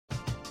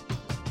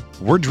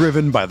We're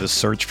driven by the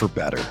search for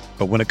better.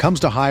 But when it comes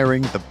to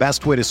hiring, the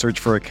best way to search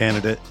for a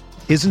candidate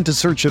isn't to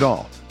search at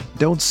all.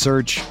 Don't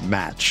search,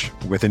 match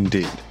with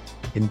Indeed.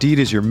 Indeed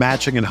is your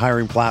matching and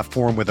hiring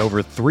platform with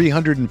over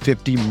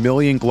 350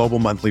 million global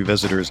monthly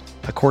visitors,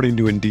 according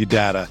to Indeed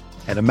data,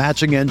 and a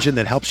matching engine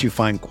that helps you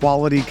find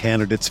quality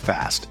candidates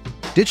fast.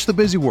 Ditch the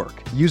busy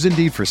work. Use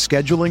Indeed for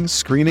scheduling,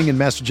 screening, and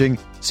messaging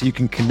so you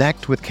can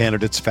connect with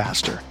candidates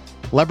faster.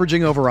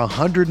 Leveraging over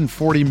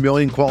 140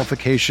 million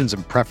qualifications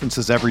and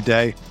preferences every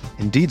day,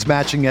 Indeed's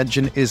matching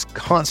engine is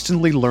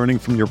constantly learning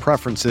from your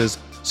preferences,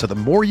 so the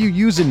more you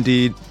use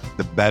Indeed,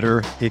 the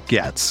better it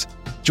gets.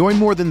 Join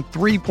more than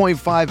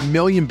 3.5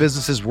 million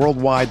businesses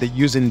worldwide that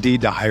use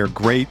Indeed to hire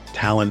great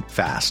talent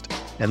fast.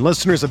 And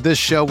listeners of this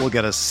show will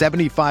get a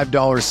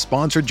 $75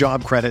 sponsored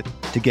job credit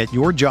to get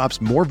your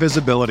jobs more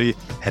visibility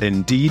at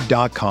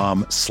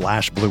Indeed.com/Blue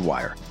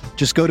Wire.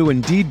 Just go to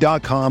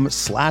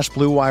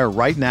Indeed.com/Blue Wire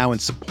right now and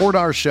support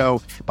our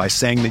show by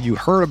saying that you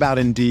heard about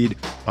Indeed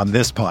on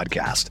this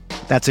podcast.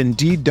 That's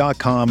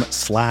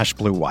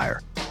Indeed.com/Blue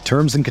Wire.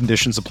 Terms and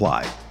conditions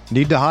apply.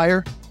 Need to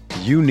hire?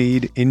 You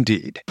need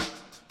Indeed.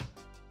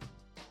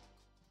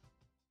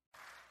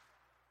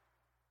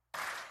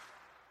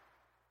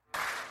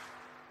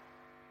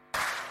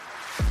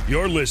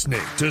 You're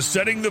listening to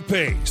Setting the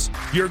Pace,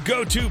 your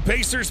go-to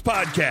Pacers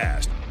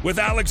podcast with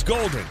Alex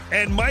Golden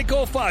and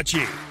Michael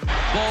Facci.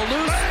 Ball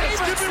loose. Lance,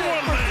 give me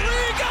one,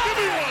 Lance. Give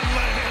me one,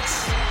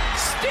 Lance.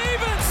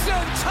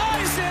 Stevenson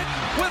ties it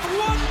with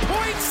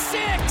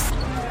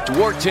 1.6.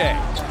 Duarte,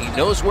 he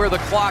knows where the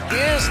clock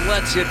is,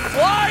 lets it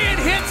fly, and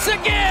hits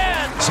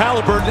again.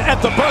 Halliburton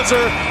at the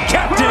buzzer.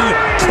 Captain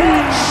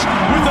Cooch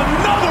with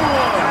another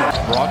one.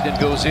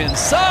 Brogdon goes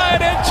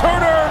inside, and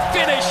Turner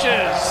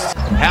finishes.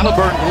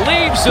 Halliburton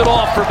leaves it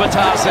off for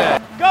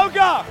Batase. Go,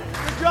 go.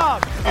 Good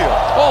job.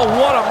 Oh,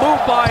 what a move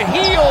by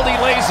Hield. He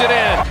lays it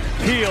in.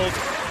 Hield.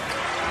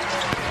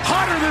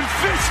 Hotter than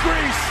fish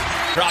grease.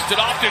 Dropped it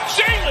off to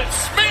Jalen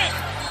Smith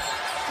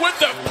with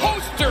the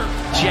poster.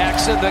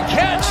 Jackson the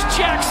catch.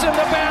 Jackson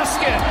the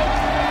basket.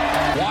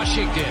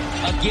 Washington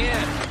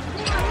again.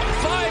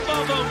 5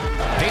 of them.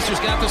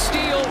 Pacers got the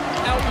steal.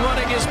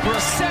 Outrunning is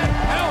Brissett.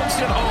 Pounds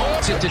it home.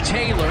 It's it to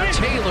Taylor.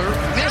 Taylor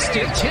missed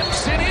it.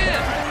 Tips it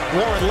in.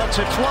 Warren lets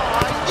it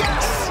fly.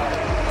 Yes!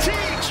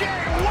 T.J.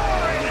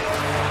 Warren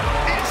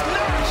is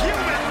not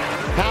human.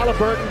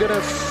 Halliburton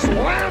gonna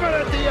slam it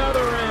at the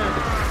other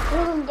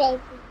end.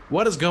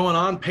 What is going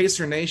on,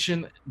 Pacer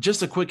Nation?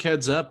 Just a quick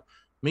heads up.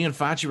 Me and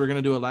Facci were going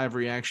to do a live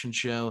reaction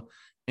show.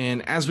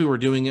 And as we were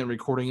doing it,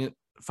 recording it,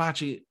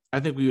 Facci, I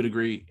think we would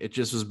agree it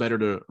just was better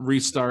to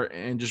restart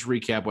and just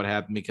recap what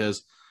happened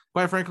because,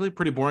 quite frankly,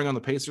 pretty boring on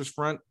the Pacers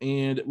front,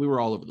 and we were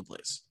all over the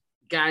place.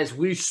 Guys,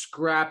 we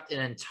scrapped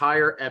an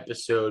entire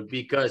episode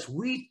because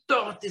we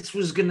thought this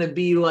was going to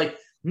be like,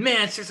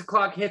 man, 6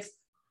 o'clock hits,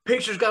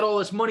 Pacers got all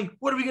this money.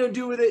 What are we going to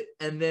do with it?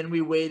 And then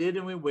we waited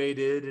and we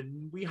waited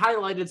and we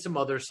highlighted some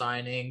other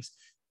signings.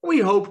 We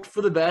hoped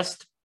for the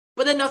best,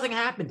 but then nothing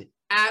happened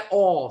at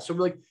all. So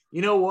we're like,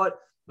 you know what?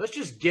 Let's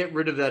just get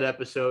rid of that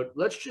episode.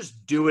 Let's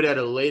just do it at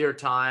a later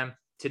time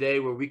today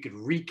where we could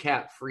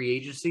recap free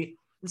agency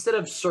instead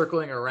of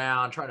circling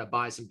around trying to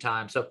buy some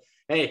time. So,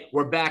 hey,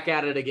 we're back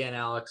at it again,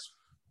 Alex.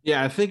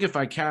 Yeah, I think if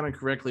I counted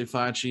correctly,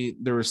 Facci,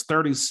 there was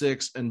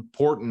 36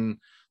 important,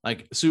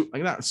 like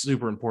not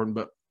super important,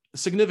 but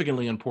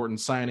significantly important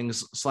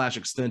signings /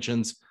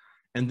 extensions.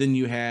 And then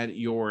you had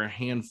your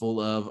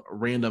handful of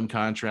random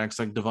contracts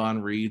like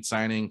Devon Reed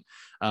signing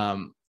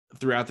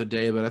throughout the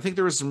day. But I think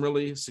there were some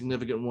really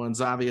significant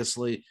ones.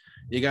 Obviously,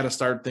 you got to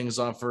start things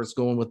off first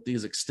going with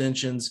these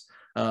extensions.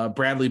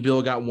 Bradley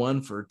Beal got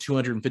one for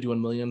 $251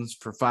 million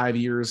for 5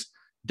 years.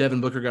 Devin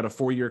Booker got a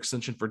 4-year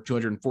extension for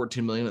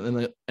 $214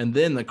 million. And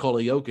then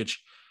Nikola Jokic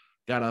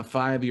got a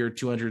 5-year,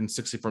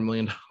 $264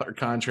 million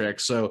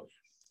contract. So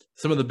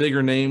some of the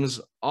bigger names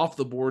off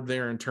the board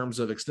there in terms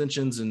of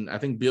extensions. And I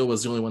think Beal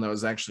was the only one that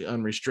was actually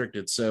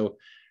unrestricted. So,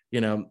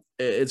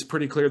 it's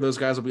pretty clear those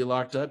guys will be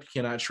locked up. You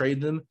cannot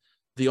trade them.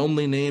 The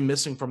only name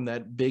missing from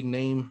that big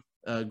name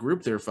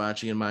group there,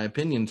 Facci, in my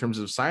opinion, in terms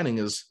of signing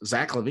is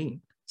Zach LaVine.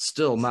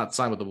 Still not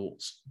signed with the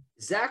Wolves.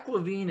 Zach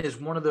LaVine is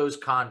one of those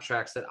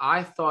contracts that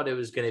I thought it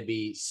was going to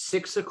be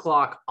 6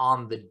 o'clock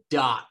on the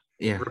dot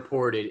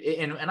reported.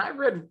 And I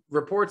read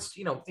reports,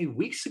 a few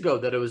weeks ago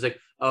that it was like,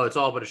 oh, it's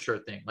all but a sure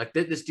thing. Like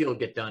this deal will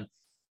get done.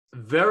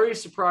 Very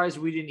surprised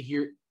we didn't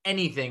hear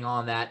anything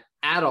on that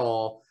at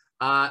all.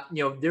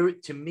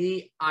 To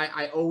me,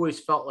 I always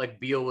felt like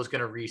Beal was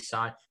going to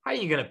re-sign. How are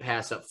you going to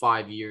pass up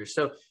 5 years?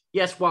 So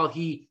yes, while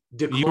he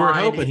declined, you were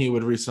hoping he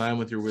would re-sign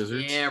with your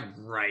Wizards. Yeah,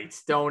 right.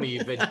 Don't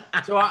even.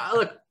 So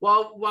look,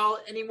 while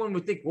anyone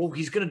would think, well,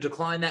 he's going to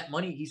decline that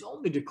money, he's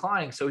only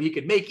declining so he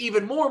could make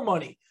even more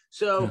money.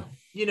 So,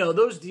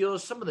 those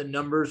deals, some of the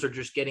numbers are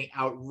just getting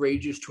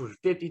outrageous,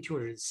 $250,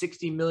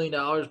 $260 million.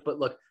 But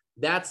look,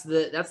 that's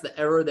the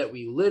era that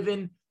we live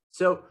in.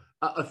 So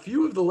a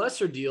few of the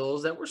lesser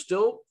deals that were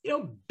still,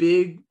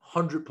 big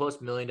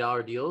 $100+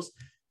 million deals.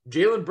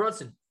 Jalen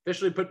Brunson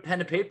officially put pen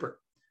to paper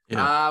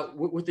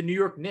with the New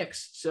York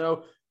Knicks.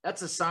 So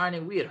That's a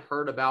signing we had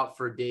heard about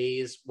for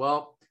days.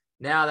 Well,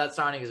 now that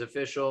signing is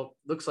official.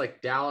 Looks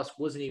like Dallas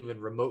wasn't even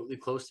remotely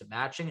close to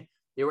matching.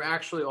 They were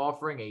actually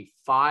offering a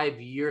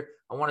 5-year,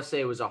 I want to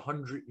say it was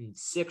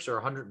 $106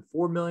 or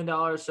 $104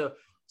 million. So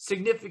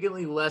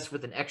significantly less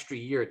with an extra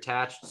year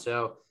attached.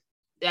 So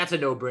that's a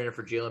no-brainer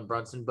for Jalen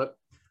Brunson. But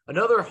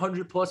another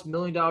 $100+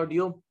 million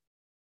deal,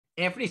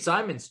 Anthony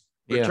Simons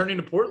returning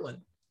to Portland.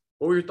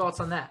 What were your thoughts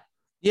on that?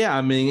 Yeah,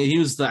 I mean, he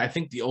was, I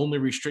think, the only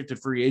restricted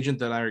free agent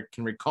that I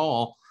can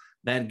recall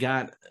that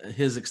got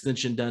his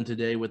extension done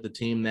today with the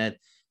team that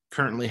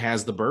currently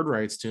has the bird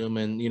rights to him.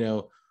 And,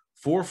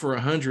 4 for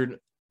 $100,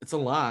 it's a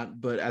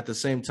lot. But at the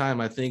same time,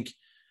 I think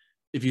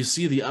if you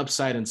see the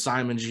upside in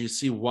Simons, you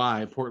see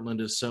why Portland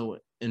is so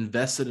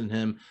invested in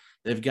him.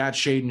 They've got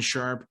Shaedon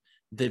Sharpe.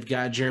 They've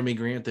got Jeremy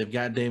Grant. They've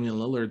got Damian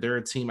Lillard. They're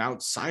a team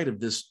outside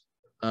of this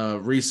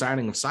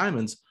re-signing of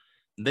Simons.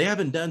 They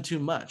haven't done too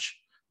much.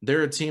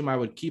 They're a team I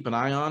would keep an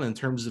eye on in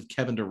terms of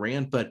Kevin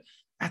Durant, but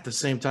at the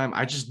same time,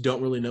 I just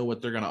don't really know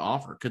what they're going to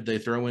offer. Could they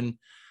throw in?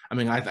 I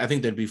mean, I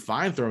think they'd be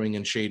fine throwing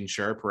in Shaedon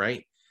Sharpe,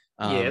 right?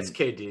 It's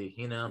KD,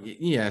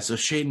 Yeah, so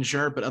Shaedon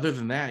Sharpe, but other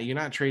than that, you're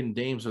not trading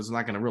Dame, so it's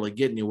not going to really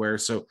get anywhere.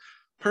 So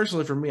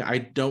personally, for me, I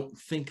don't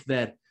think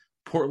that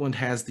Portland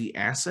has the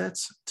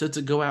assets to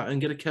go out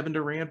and get a Kevin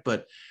Durant,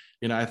 but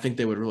I think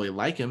they would really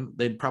like him.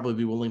 They'd probably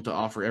be willing to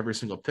offer every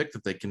single pick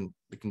that they can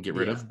get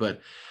rid of.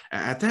 But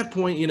at that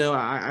point,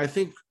 I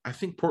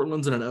think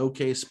Portland's in an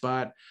okay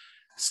spot.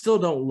 Still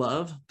don't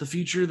love the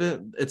future.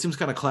 That it seems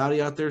kind of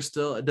cloudy out there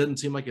still. It doesn't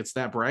seem like it's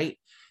that bright.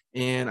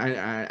 And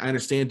I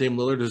understand Dame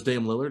Lillard is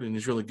Dame Lillard, and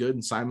he's really good,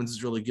 and Simons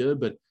is really good.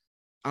 But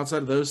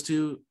outside of those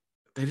two,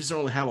 they just don't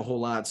really have a whole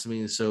lot to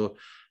me. So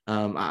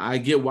I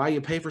get why you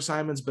pay for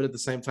Simons, but at the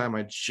same time,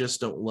 I just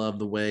don't love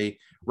the way,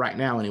 right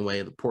now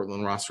anyway, the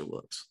Portland roster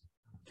looks.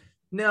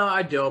 No,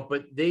 I don't,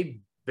 but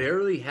they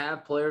barely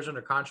have players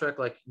under contract.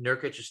 Like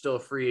Nurkic is still a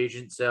free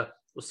agent, so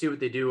we'll see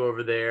what they do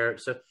over there.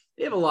 So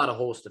they have a lot of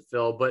holes to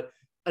fill, but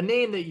a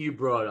name that you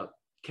brought up,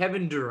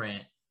 Kevin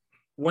Durant.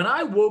 When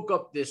I woke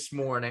up this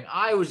morning,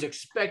 I was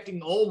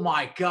expecting, oh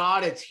my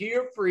God, it's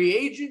here, free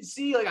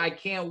agency. Like, I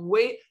can't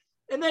wait.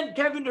 And then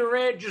Kevin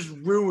Durant just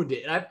ruined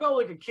it. And I felt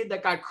like a kid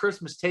that got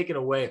Christmas taken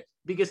away,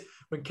 because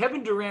when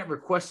Kevin Durant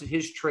requested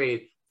his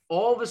trade,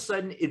 all of a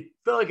sudden it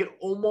felt like it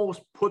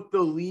almost put the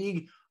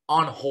league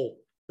on hold.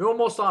 You're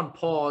almost on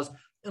pause,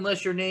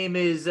 unless your name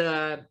is,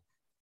 Amir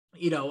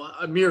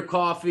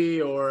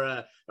Coffey or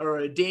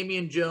a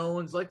Damian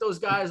Jones, like those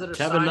guys that are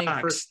Kevin signing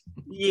Knox.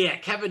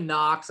 Kevin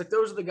Knox. Like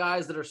those are the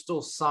guys that are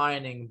still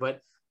signing, but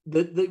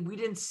we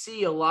didn't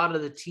see a lot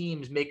of the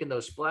teams making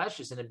those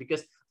splashes in it,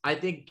 because I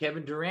think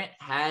Kevin Durant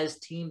has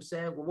teams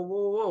saying,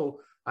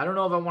 whoa, I don't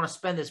know if I want to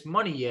spend this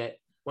money yet,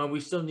 when we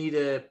still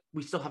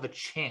have a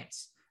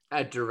chance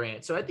at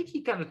Durant. So I think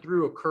he kind of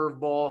threw a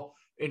curveball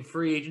in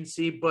free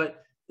agency,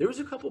 but there was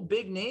a couple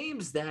big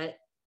names that,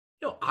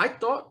 I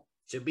thought,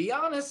 to be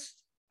honest,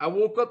 I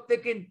woke up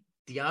thinking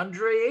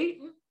DeAndre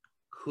Ayton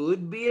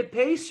could be a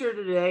Pacer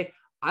today.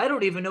 I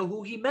don't even know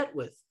who he met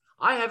with.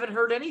 I haven't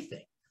heard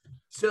anything.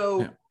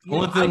 So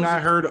only thing I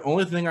heard,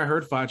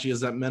 Facci, is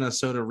that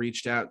Minnesota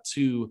reached out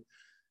to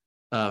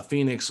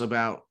Phoenix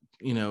about,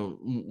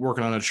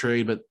 working on a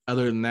trade. But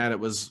other than that, it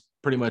was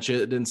pretty much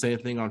it. It didn't say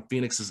anything on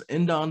Phoenix's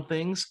end on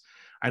things.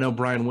 I know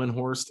Brian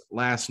Windhorst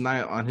last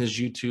night on his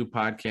YouTube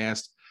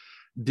podcast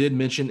did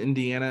mention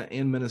Indiana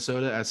and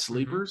Minnesota as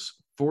sleepers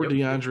for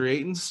DeAndre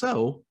Ayton.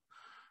 So,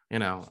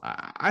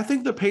 I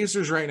think the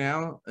Pacers right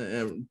now,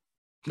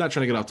 not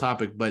trying to get off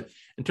topic, but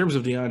in terms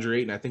of DeAndre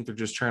Ayton, I think they're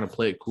just trying to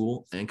play it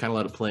cool and kind of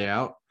let it play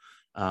out.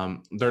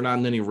 They're not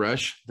in any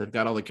rush. They've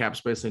got all the cap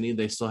space they need.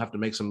 They still have to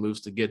make some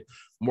moves to get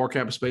more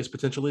cap space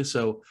potentially.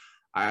 So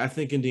I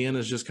think Indiana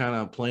is just kind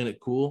of playing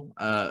it cool.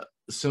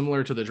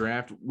 Similar to the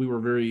draft, we were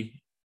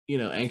very,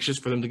 anxious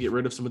for them to get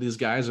rid of some of these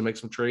guys and make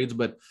some trades.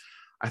 But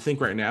I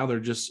think right now they're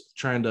just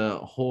trying to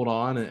hold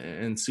on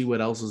and see what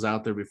else is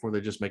out there before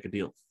they just make a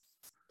deal.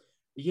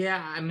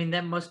 Yeah, I mean,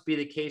 that must be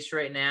the case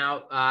right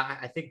now.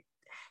 I think,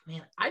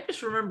 I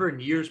just remember in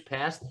years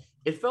past,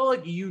 it felt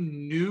like you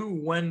knew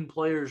when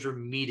players are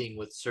meeting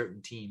with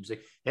certain teams.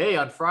 Like, hey,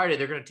 on Friday,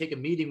 they're going to take a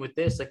meeting with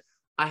this. Like,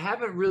 I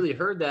haven't really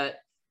heard that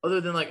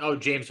other than like, oh,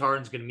 James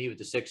Harden's going to meet with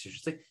the Sixers.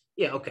 It's like,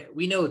 yeah, okay,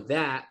 we know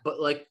that.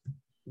 But like,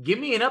 give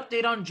me an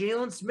update on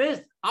Jalen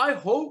Smith. I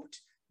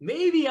hoped.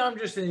 Maybe I'm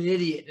just an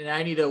idiot and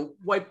I need to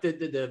wipe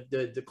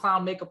the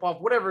clown makeup off,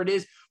 whatever it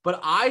is. But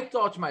I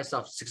thought to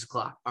myself, 6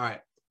 o'clock, all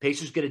right,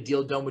 Pacers get a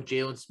deal done with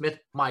Jalen Smith.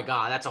 My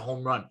God, that's a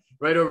home run.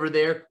 Right over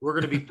there, we're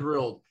going to be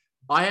thrilled.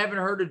 I haven't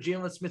heard of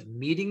Jalen Smith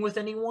meeting with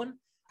anyone.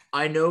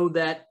 I know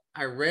that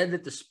I read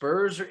that the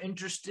Spurs are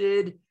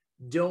interested.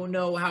 Don't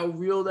know how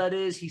real that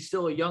is. He's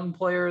still a young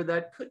player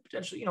that could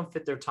potentially,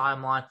 fit their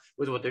timeline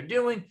with what they're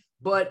doing.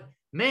 But,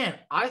 man,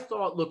 I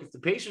thought, look, if the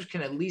Pacers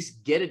can at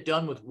least get it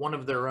done with one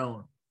of their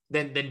own,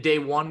 then day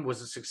one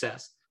was a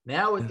success.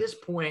 Now at this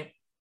point,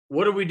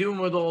 what are we doing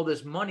with all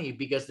this money?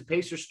 Because the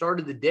Pacers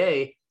started the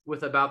day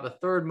with about the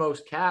third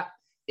most cap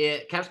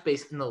cap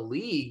space in the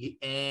league.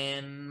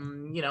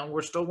 And,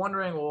 we're still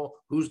wondering, well,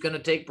 who's going to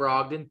take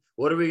Brogdon?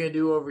 What are we going to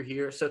do over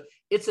here? So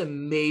it's a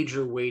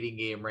major waiting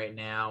game right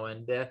now.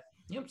 And,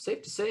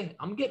 safe to say,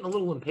 I'm getting a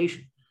little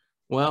impatient.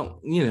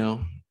 Well,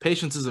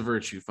 patience is a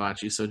virtue,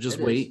 Facci. So just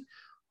wait,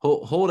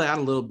 hold out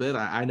a little bit.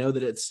 I know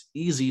that it's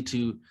easy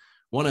to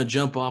want to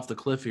jump off the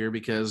cliff here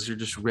because you're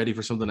just ready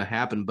for something to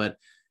happen. But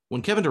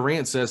when Kevin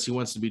Durant says he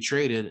wants to be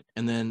traded,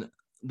 and then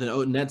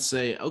the Nets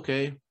say,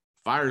 okay,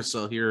 fire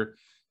sale here,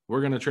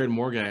 we're going to trade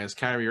more guys.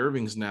 Kyrie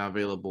Irving's now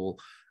available.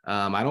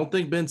 I don't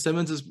think Ben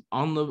Simmons is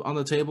on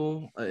the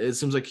table. It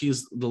seems like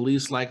he's the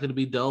least likely to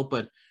be dealt,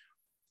 but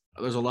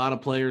there's a lot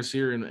of players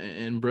here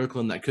in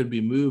Brooklyn that could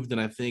be moved,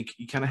 and I think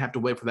you kind of have to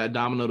wait for that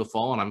domino to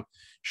fall. And I'm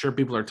sure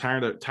people are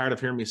tired of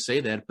hearing me say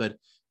that, but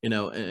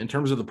in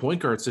terms of the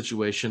point guard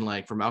situation,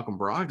 like for Malcolm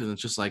Brogdon,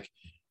 it's just like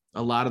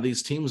a lot of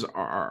these teams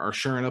are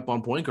shoring up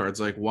on point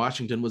guards. Like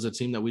Washington was a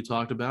team that we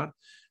talked about.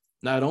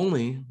 Not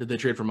only did they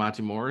trade for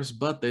Monty Morris,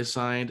 but they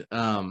signed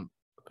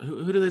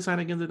who did they sign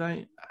again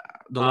tonight?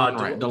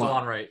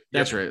 DeLon Wright.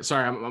 That's right.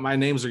 Sorry, my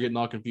names are getting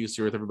all confused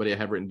here with everybody I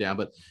have written down.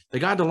 But they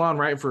got DeLon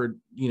Wright for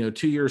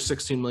 2 years,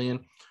 $16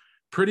 million.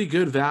 Pretty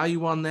good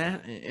value on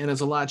that, and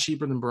it's a lot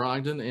cheaper than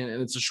Brogdon,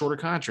 and it's a shorter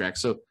contract.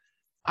 So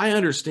I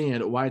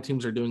understand why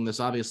teams are doing this.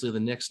 Obviously, the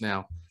Knicks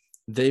now,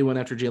 they went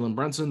after Jalen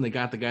Brunson. They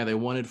got the guy they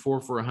wanted for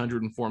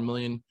 $104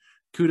 million.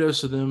 Kudos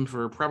to them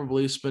for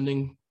probably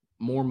spending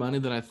more money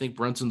than I think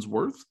Brunson's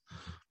worth.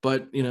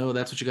 But,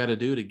 that's what you got to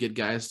do to get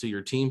guys to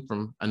your team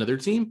from another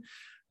team.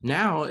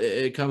 Now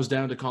it comes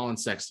down to Colin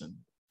Sexton.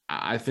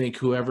 I think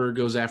whoever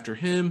goes after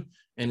him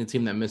and the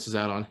team that misses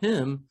out on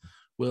him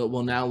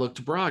will now look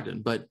to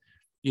Brogdon. But,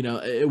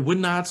 it would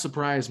not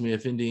surprise me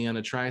if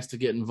Indiana tries to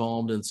get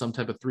involved in some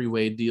type of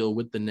three-way deal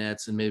with the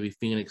Nets and maybe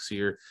Phoenix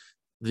here.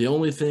 The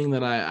only thing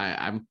that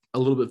I'm a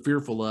little bit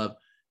fearful of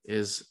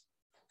is,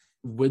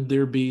 would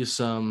there be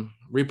some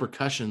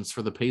repercussions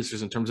for the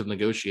Pacers in terms of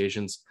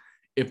negotiations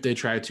if they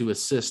try to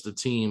assist the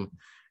team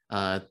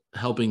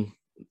helping,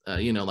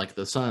 like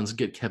the Suns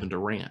get Kevin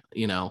Durant?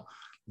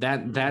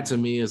 That to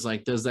me is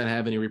like, does that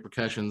have any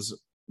repercussions?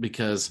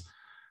 Because,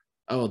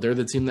 they're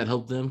the team that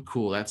helped them.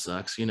 Cool. That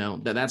sucks.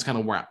 That's kind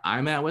of where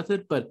I'm at with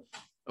it. But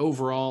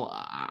overall,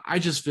 I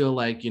just feel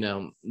like,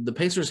 the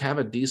Pacers have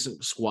a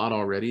decent squad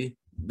already.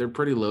 They're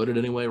pretty loaded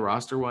anyway,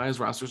 roster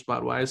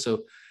spot wise.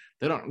 So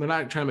they're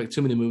not trying to make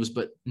too many moves,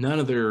 but none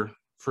of their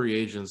free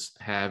agents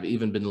have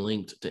even been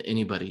linked to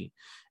anybody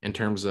in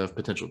terms of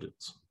potential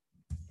deals.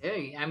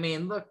 Hey, I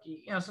mean, look,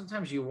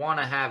 sometimes you want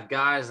to have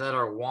guys that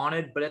are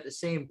wanted, but at the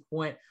same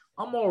point,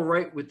 I'm all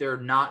right with there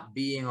not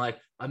being like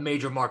a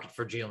major market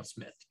for Jalen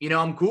Smith.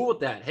 I'm cool with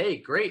that. Hey,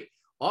 great.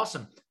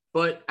 Awesome.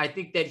 But I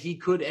think that he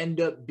could end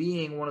up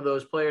being one of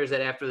those players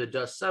that after the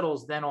dust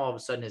settles, then all of a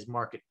sudden his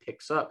market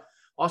picks up.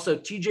 Also,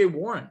 TJ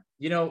Warren,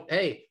 hey,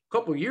 a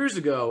couple of years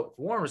ago, if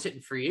Warren was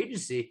hitting free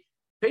agency,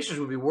 Pacers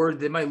would be worried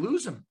they might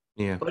lose him.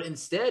 Yeah. But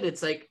instead,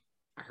 it's like,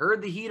 I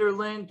heard the Heat are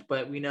linked,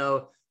 but we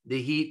know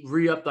the Heat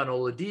re-upped on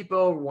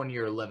Oladipo, 1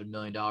 year, $11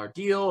 million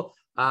deal.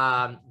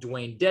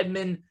 Dwayne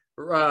Dedman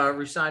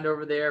resigned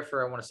over there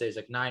for, I want to say it's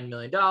like $9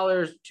 million,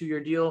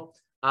 2-year deal.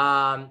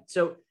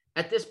 So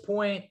at this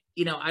point,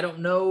 I don't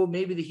know,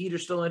 maybe the Heat are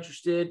still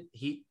interested.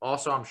 Heat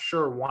also, I'm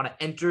sure, want to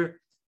enter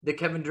the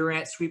Kevin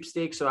Durant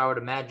sweepstakes. So I would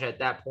imagine at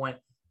that point,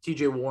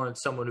 TJ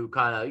Warren's someone who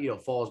kind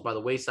of, falls by the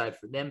wayside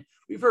for them.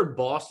 We've heard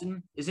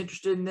Boston is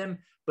interested in them,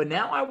 but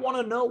now I want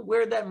to know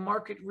where that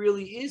market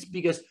really is,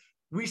 because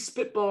we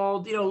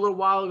spitballed, a little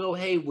while ago,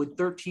 hey, with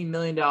 $13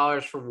 million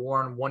for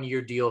Warren,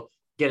 1-year deal,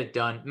 get it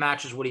done,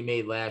 matches what he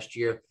made last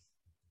year.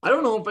 I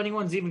don't know if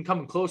anyone's even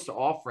coming close to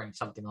offering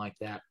something like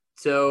that.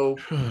 So,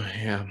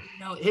 yeah,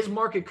 his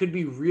market could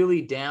be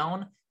really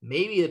down.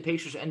 Maybe the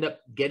Pacers end up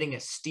getting a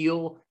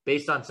steal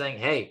based on saying,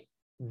 hey,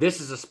 this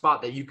is a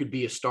spot that you could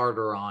be a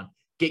starter on,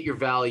 get your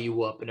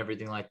value up and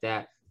everything like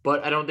that.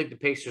 But I don't think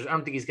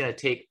he's going to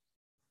take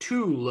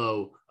too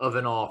low of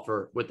an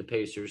offer with the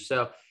Pacers.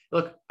 So,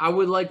 look, I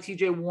would like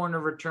TJ Warren to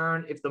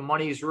return if the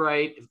money's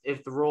right,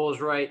 if the role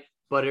is right,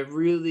 but it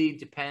really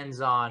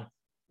depends on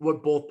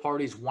what both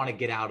parties want to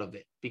get out of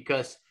it.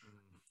 Because,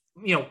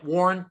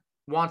 Warren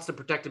wants to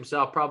protect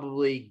himself,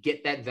 probably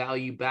get that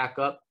value back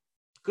up.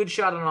 Good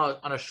shot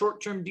on a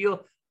short-term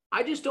deal.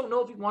 I just don't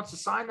know if he wants to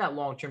sign that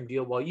long-term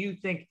deal, while you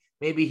think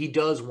maybe he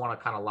does want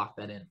to kind of lock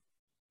that in.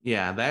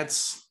 Yeah,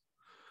 that's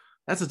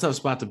a tough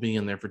spot to be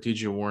in there for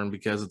TJ Warren,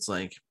 because it's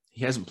like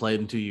he hasn't played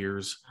in 2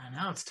 years. I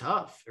know, it's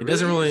tough. It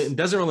doesn't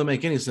really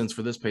make any sense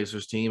for this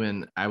Pacers team.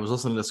 And I was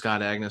listening to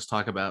Scott Agnes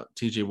talk about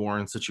TJ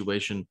Warren's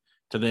situation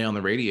today on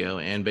the radio,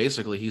 and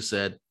basically he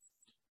said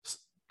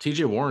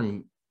TJ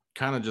Warren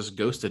kind of just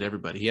ghosted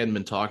everybody. He hadn't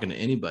been talking to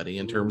anybody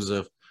in terms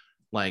of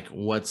like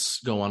what's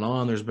going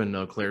on. There's been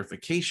no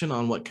clarification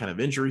on what kind of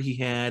injury he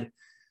had.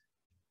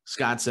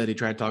 Scott said he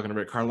tried talking to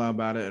Rick Carlisle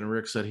about it, and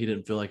Rick said he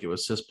didn't feel like it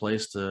was his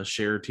place to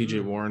share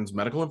TJ Warren's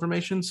medical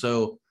information.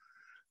 So,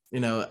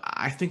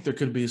 I think there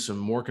could be some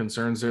more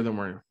concerns there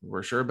than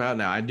we're sure about.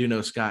 Now, I do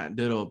know Scott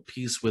did a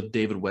piece with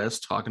David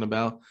West talking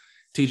about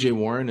TJ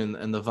Warren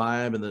and the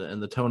vibe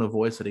and the tone of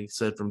voice that he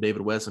said from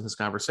David West in his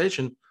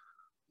conversation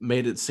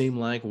made it seem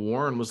like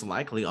Warren was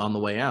likely on the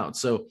way out.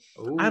 So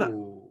I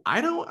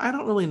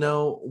don't really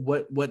know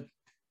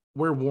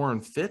where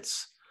Warren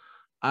fits.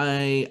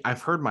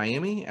 I've heard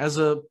Miami as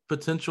a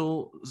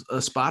potential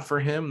spot for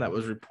him that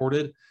was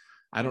reported.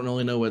 I don't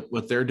really know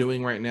what they're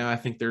doing right now. I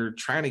think they're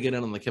trying to get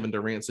in on the Kevin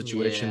Durant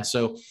situation. Yeah.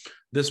 So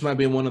this might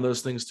be one of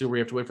those things too, where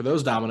you have to wait for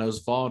those dominoes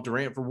to fall.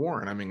 Durant for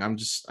Warren. I mean,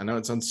 I know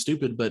it sounds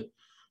stupid, but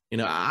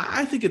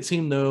I think a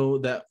team though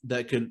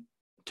that could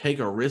take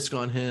a risk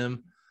on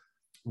him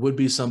would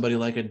be somebody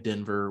like a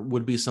Denver,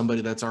 would be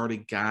somebody that's already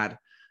got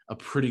a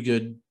pretty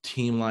good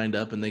team lined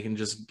up and they can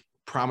just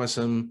promise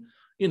him,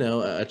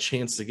 a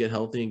chance to get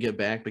healthy and get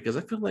back, because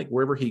I feel like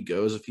wherever he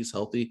goes, if he's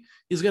healthy,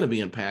 he's going to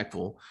be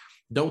impactful.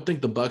 Don't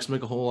think the Bucks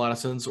make a whole lot of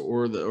sense,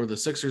 or the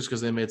Sixers,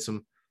 because they made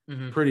some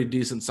pretty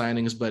decent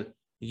signings, but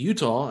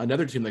Utah,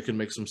 another team that could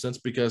make some sense,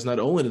 because not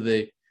only did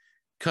they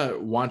cut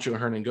Juancho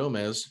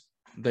Hernangomez,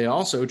 they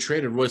also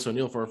traded Royce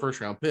O'Neal for a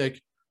first-round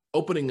pick,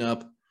 opening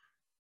up,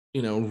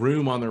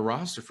 room on their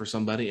roster for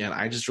somebody, and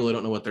I just really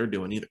don't know what they're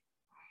doing either.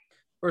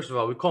 First of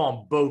all, we call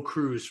him Bo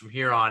Cruz from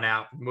here on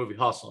out, movie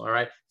Hustle, all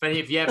right?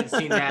 If you haven't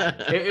seen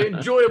that,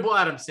 enjoyable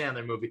Adam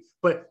Sandler movie.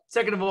 But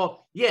second of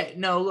all,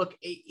 look,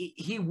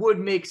 he would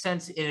make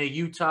sense in a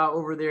Utah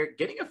over there.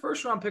 Getting a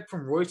first-round pick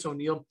from Royce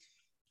O'Neal,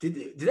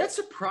 did that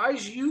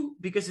surprise you?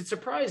 Because it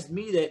surprised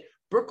me that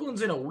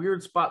Brooklyn's in a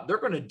weird spot. They're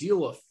going to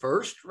deal a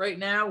first right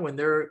now when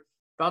they're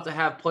about to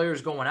have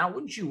players going out.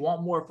 Wouldn't you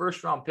want more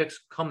first-round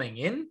picks coming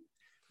in?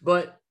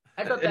 But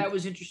I thought that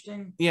was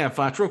interesting. Yeah,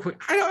 Fox, real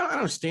quick. I don't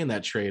understand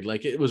that trade.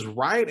 Like, it was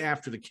right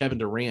after the Kevin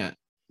Durant.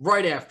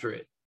 Right after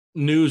it.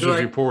 News was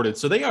reported.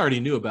 So they already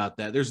knew about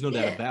that. There's no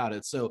doubt about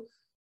it. So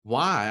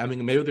why? I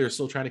mean, maybe they're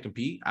still trying to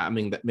compete. I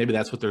mean, maybe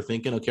that's what they're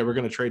thinking. Okay, we're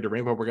going to trade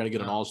Durant, but we're going to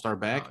get an all-star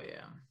back. Oh,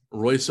 yeah.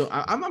 Royce, so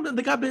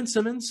they got Ben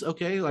Simmons.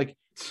 Okay, like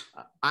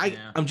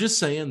I'm just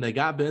saying they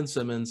got Ben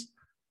Simmons.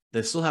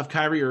 They still have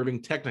Kyrie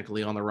Irving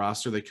technically on the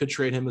roster. They could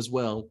trade him as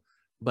well.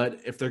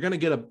 But if they're going to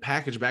get a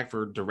package back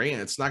for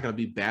Durant, it's not going to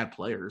be bad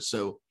players.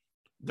 So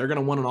they're going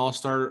to want an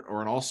all-star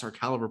or an all-star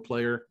caliber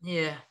player.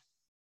 Yeah.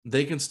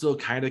 They can still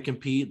kind of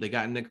compete. They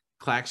got Nick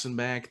Claxton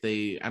back.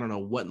 I don't know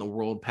what in the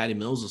world Patty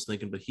Mills was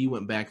thinking, but he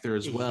went back there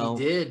as well.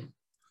 He did.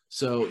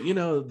 So,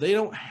 they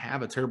don't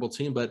have a terrible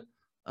team, but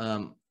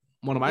one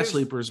of my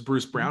sleepers,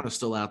 Bruce Brown, is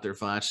still out there,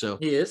 Foch. So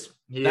he is.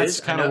 That's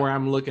kind of where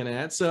I'm looking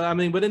at. So, I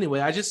mean, but anyway,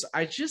 I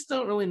just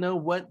don't really know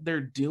what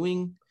they're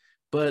doing.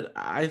 But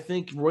I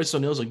think Royce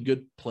O'Neal's a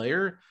good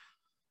player,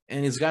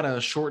 and he's got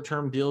a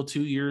short-term deal,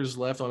 2 years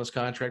left on his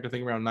contract, I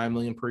think around $9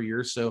 million per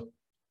year. So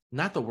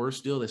not the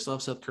worst deal. They still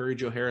have Seth Curry,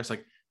 Joe Harris.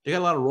 Like, they got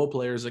a lot of role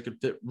players that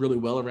could fit really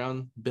well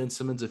around Ben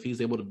Simmons if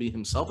he's able to be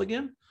himself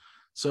again.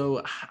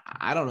 So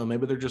I don't know.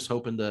 Maybe they're just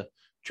hoping to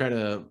try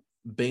to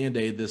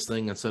Band-Aid this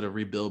thing instead of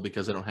rebuild,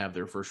 because they don't have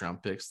their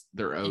first-round picks.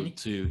 They're owed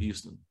to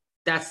Houston.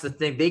 That's the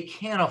thing. They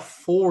can't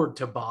afford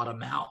to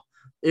bottom out.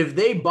 If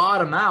they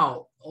bottom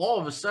out,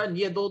 all of a sudden,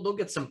 they'll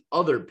get some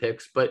other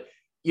picks, but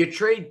you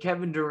trade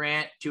Kevin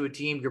Durant to a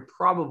team, you're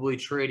probably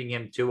trading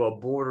him to a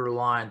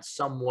borderline,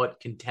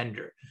 somewhat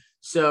contender.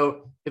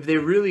 So if they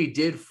really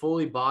did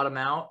fully bottom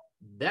out,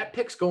 that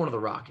pick's going to the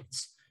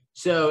Rockets.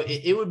 So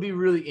it would be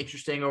really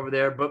interesting over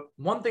there. But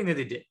one thing that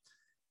they did,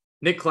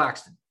 Nick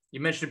Claxton, you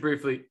mentioned it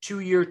briefly,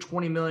 2-year,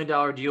 $20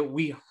 million deal.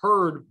 We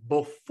heard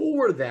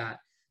before that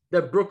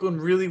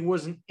Brooklyn really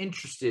wasn't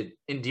interested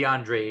in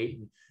DeAndre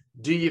Ayton.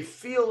 Do you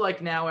feel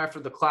like now after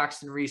the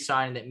Claxton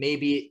re-signing that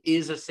maybe it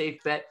is a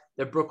safe bet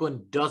that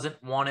Brooklyn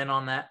doesn't want in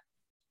on that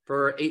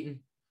for Ayton?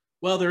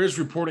 Well, there is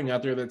reporting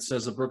out there that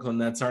says the Brooklyn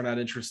Nets are not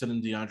interested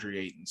in DeAndre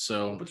Ayton.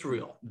 So it's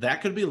real.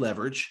 That could be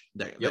leverage.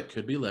 That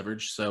could be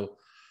leverage. So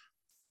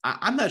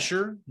I'm not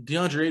sure.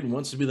 DeAndre Ayton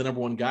wants to be the number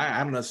one guy.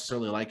 I don't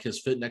necessarily like his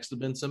fit next to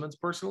Ben Simmons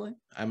personally.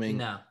 I mean,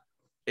 no,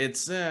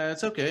 it's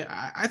okay.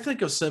 I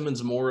think of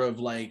Simmons more of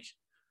like,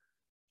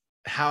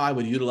 how I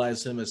would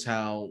utilize him is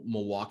how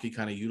Milwaukee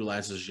kind of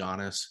utilizes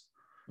Giannis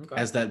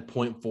as that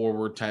point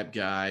forward type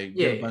guy.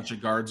 Get a bunch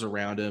of guards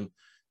around him.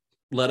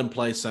 Let him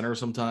play center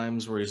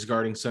sometimes, where he's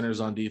guarding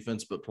centers on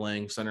defense, but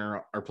playing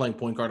center or playing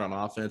point guard on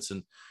offense.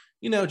 And,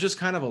 just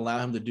kind of allow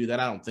him to do that.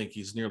 I don't think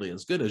he's nearly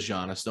as good as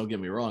Giannis. Don't get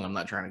me wrong. I'm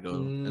not trying to go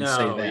and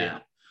say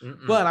that. Yeah.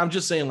 But I'm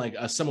just saying like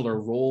a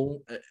similar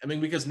role. I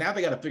mean, because now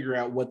they got to figure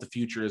out what the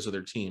future is of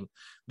their team.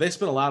 They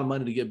spent a lot of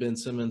money to get Ben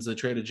Simmons. They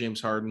traded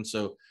James Harden.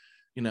 So,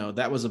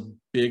 that was a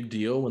big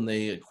deal when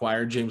they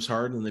acquired James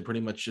Harden, and they pretty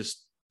much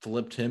just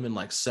flipped him in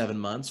like 7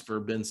 months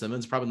for Ben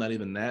Simmons. Probably not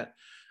even that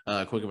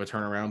quick of a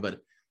turnaround. But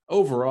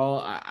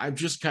overall, I'm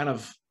just kind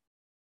of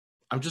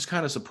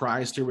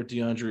surprised here with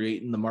DeAndre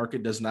Ayton. The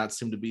market does not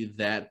seem to be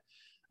that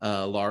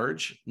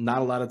large.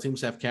 Not a lot of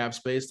teams have cap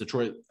space.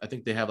 Detroit, I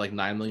think they have like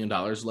 $9 million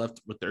left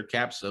with their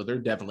cap, so they're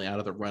definitely out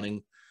of the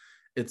running.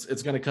 It's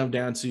going to come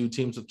down to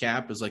teams with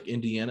cap is like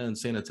Indiana and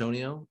San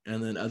Antonio,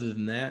 and then other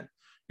than that,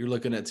 you're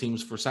looking at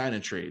teams for sign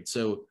and trade.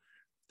 So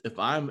if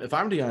I'm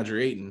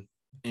DeAndre Ayton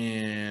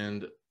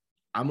and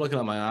I'm looking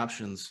at my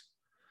options,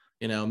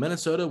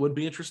 Minnesota would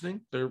be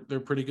interesting. They're a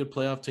pretty good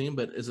playoff team,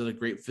 but is it a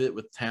great fit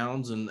with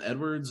Towns and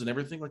Edwards and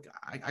everything? Like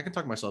I can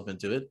talk myself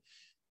into it,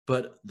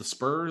 but the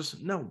Spurs,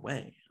 no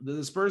way.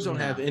 The Spurs don't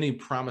have any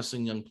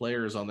promising young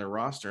players on their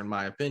roster, in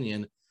my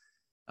opinion,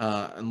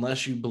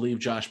 unless you believe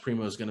Josh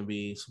Primo is going to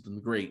be something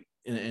great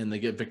and they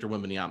get Victor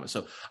Wembanyama.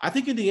 So I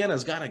think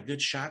Indiana's got a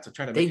good shot to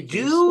try to make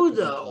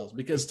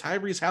because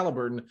Tyrese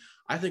Halliburton,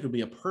 I think, would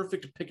be a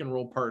perfect pick and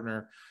roll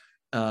partner.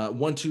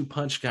 1-2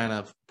 punch kind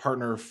of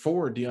partner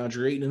for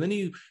DeAndre Ayton. And then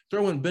you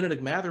throw in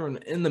Benedict Mathurin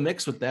in the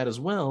mix with that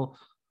as well.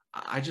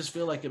 I just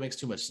feel like it makes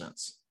too much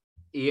sense.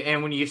 Yeah,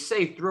 and when you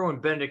say throw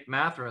in Benedict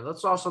Mathurin,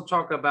 let's also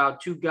talk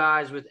about two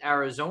guys with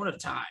Arizona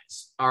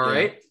ties. All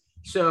right.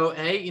 So,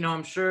 hey,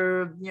 I'm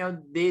sure,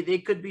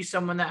 they could be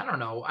someone that, I don't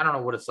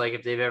know what it's like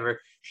if they've ever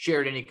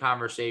shared any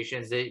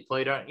conversations. They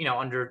played,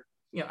 under,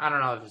 I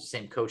don't know if it's the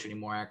same coach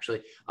anymore,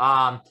 actually.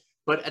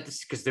 But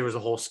because there was a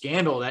whole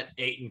scandal that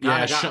Ayton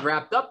kind of got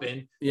wrapped up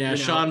in. Yeah,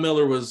 Sean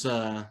Miller was.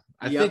 I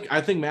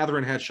think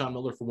Mathurin had Sean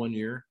Miller for 1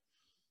 year,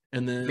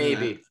 and then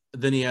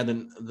then he had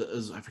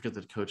I forget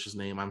the coach's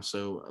name. I'm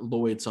so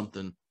Lloyd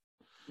something.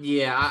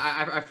 Yeah,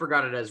 I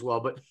forgot it as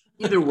well. But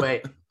either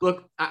way,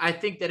 look, I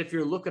think that if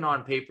you're looking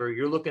on paper,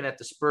 you're looking at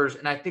the Spurs,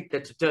 and I think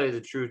that, to tell you the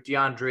truth,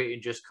 DeAndre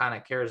Ayton just kind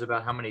of cares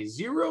about how many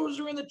zeros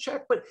are in the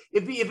check. But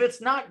if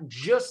it's not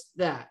just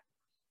that,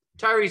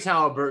 Tyrese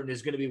Halliburton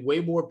is going to be way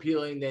more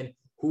appealing than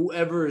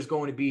whoever is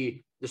going to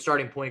be the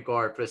starting point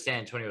guard for the San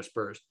Antonio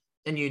Spurs.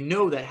 And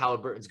that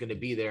Halliburton's going to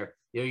be there.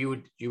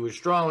 You would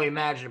strongly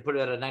imagine and put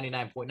it at a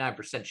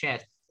 99.9%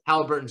 chance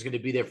Halliburton's going to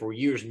be there for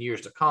years and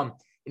years to come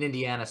in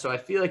Indiana. So I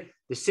feel like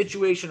the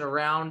situation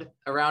around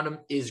him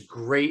is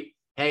great.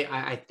 Hey,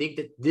 I think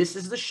that this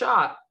is the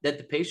shot that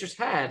the Pacers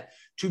had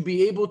to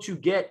be able to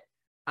get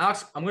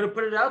Alex. I'm going to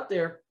put it out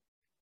there.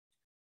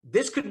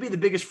 This could be the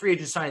biggest free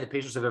agent signing the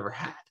Pacers have ever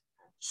had.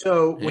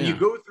 So when you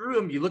go through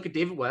them, you look at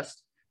David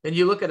West, then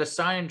you look at a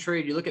sign and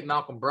trade, you look at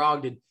Malcolm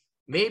Brogdon.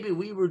 Maybe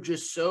we were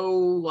just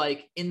so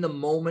in the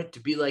moment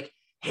to be like,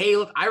 hey,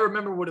 look, I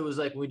remember what it was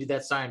like when we did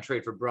that sign and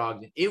trade for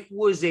Brogdon. It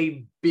was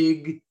a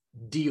big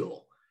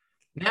deal.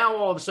 Now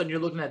all of a sudden you're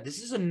looking at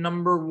this is a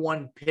number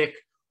 1 pick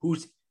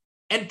who's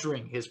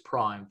entering his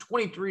prime,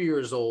 23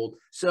 years old.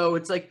 So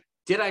it's like,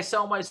 did I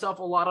sell myself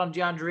a lot on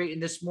DeAndre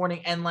Ayton this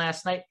morning and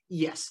last night?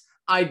 Yes,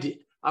 I did.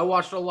 I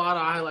watched a lot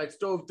of highlights,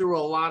 dove through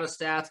a lot of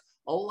stats,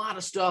 a lot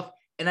of stuff.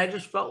 And I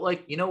just felt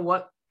like, you know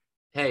what?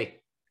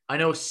 Hey, I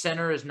know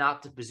center is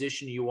not the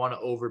position you want to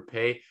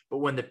overpay, but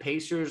when the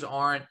Pacers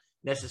aren't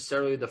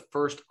necessarily the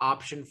first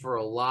option for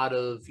a lot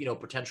of,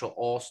 potential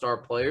all-star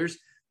players,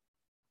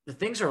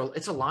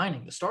 it's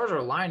aligning. The stars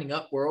are lining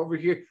up. We're over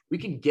here. We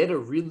can get a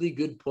really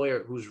good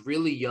player who's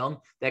really young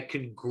that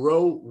can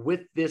grow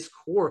with this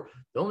core.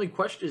 The only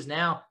question is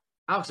now,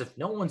 Alex, if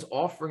no one's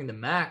offering the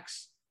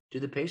max, do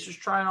the Pacers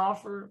try and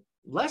offer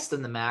less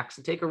than the max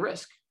and take a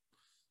risk?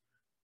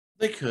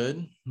 They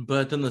could,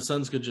 but then the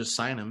Suns could just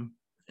sign him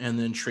and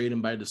then trade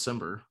him by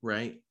December,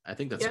 right? I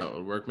think that's how it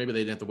would work. Maybe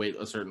they'd have to wait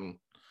a certain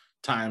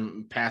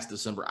time past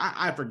December.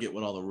 I forget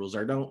what all the rules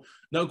are. Don't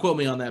quote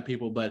me on that,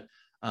 people, but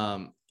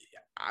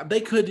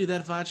they could do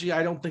that, Facci.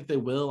 I don't think they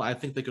will. I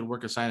think they could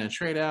work a sign and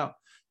trade out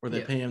where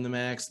they pay him the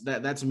max.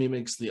 That to me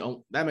makes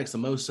the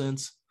most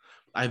sense.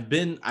 I've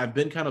been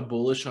kind of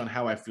bullish on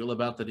how I feel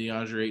about the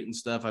DeAndre Ayton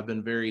stuff. I've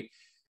been very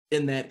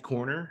in that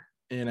corner.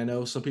 And I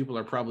know some people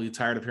are probably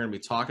tired of hearing me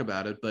talk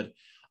about it, but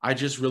I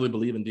just really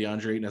believe in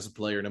DeAndre Ayton as a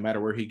player. No matter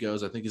where he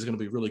goes, I think he's going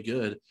to be really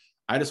good.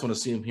 I just want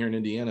to see him here in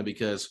Indiana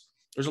because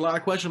there's a lot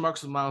of question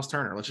marks with Miles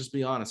Turner. Let's just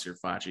be honest here,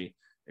 Facci.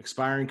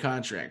 Expiring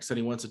contract, said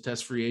he wants to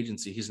test free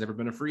agency. He's never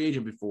been a free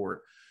agent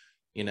before.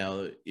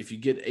 If you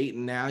get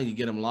Ayton now, you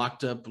get him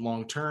locked up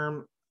long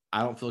term.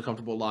 I don't feel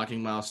comfortable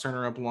locking Miles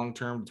Turner up long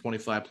term,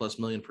 $25+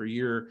 million per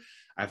year.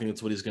 I think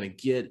that's what he's going to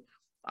get.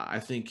 I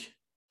think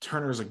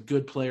Turner is a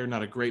good player,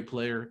 not a great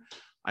player.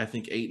 I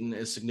think Ayton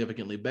is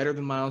significantly better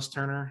than Miles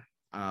Turner.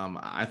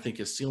 I think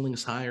his ceiling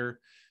is higher.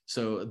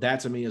 So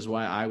that to me is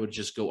why I would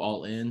just go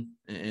all in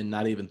and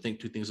not even think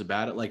two things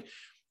about it. Like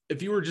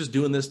if you were just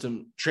doing this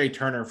to trade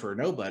Turner for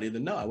nobody,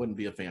 then no, I wouldn't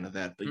be a fan of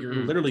that. But you're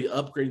literally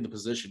upgrading the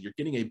position. You're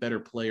getting a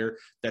better player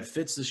that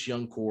fits this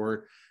young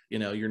core.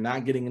 You're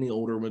not getting any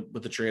older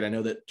with the trade. I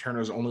know that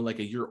Turner's only like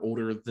a year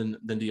older than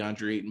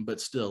DeAndre Ayton, but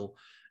still,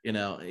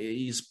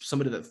 he's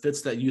somebody that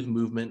fits that youth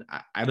movement.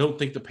 I don't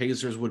think the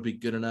Pacers would be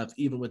good enough,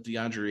 even with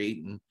DeAndre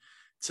Ayton,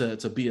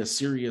 to be a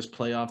serious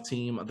playoff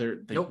team.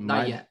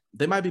 Not yet.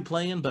 They might be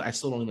playing, but I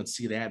still don't even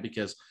see that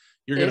because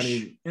you're going to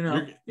need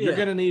you're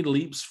going to need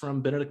leaps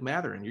from Benedict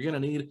Mathurin. You're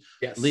going to need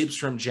leaps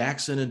from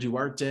Jackson and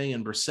Duarte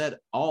and Brissett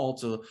all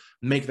to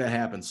make that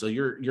happen. So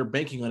you're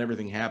banking on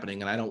everything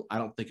happening, and I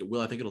don't think it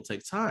will. I think it'll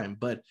take time.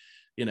 But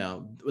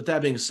with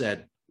that being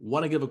said,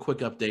 want to give a quick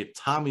update.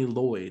 Tommy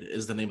Lloyd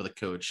is the name of the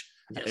coach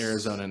at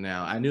Arizona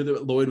now. I knew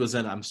that Lloyd was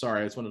in. I'm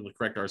sorry. I just wanted to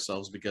correct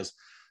ourselves because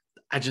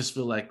I just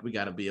feel like we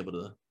got to be able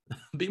to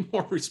be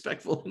more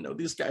respectful and know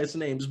these guys'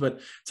 names. But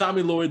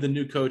Tommy Lloyd, the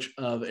new coach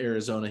of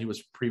Arizona, he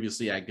was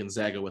previously at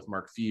Gonzaga with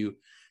Mark Few.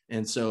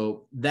 And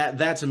so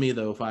that to me,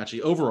 though,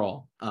 Facci,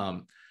 overall,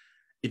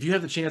 if you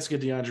have the chance to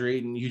get DeAndre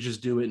Ayton, you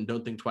just do it and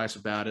don't think twice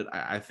about it.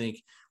 I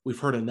think we've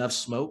heard enough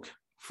smoke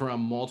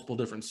from multiple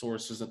different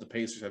sources that the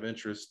Pacers have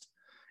interest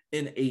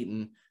in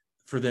Ayton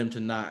for them to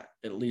not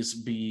at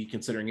least be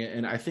considering it.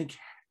 And I think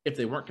if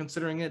they weren't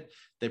considering it,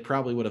 they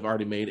probably would have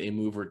already made a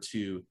move or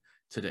two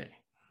today.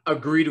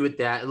 Agreed with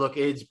that. Look,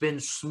 it's been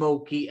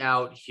smoky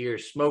out here.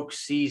 Smoke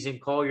season,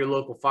 call your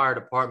local fire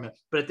department.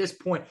 But at this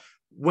point,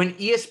 when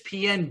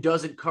ESPN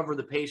doesn't cover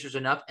the Pacers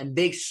enough and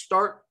they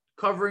start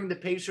covering the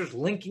Pacers,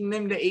 linking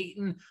them to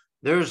Ayton,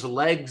 there's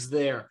legs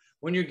there.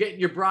 When you're getting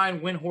your Brian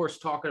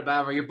Windhorst talking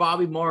about, or your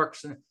Bobby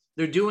Marks, and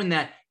they're doing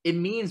that, it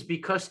means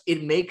because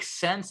it makes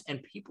sense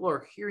and people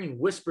are hearing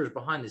whispers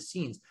behind the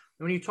scenes.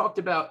 And when you talked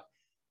about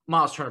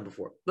Miles Turner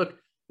before, look,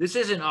 this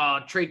isn't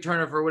trade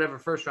Turner for whatever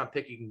first round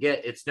pick you can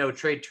get. It's no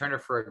trade Turner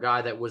for a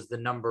guy that was the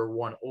number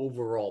 1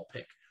 overall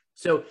pick.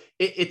 So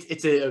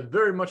it's a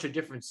very much a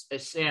different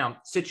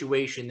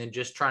situation than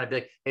just trying to be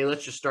like, hey,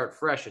 let's just start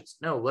fresh. It's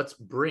no, let's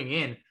bring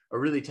in a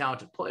really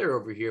talented player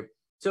over here.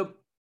 So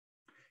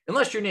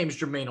unless your name is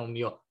Jermaine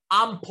O'Neal,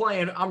 I'm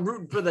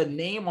rooting for the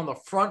name on the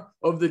front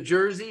of the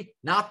jersey,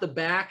 not the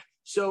back.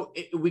 So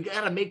we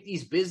got to make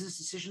these business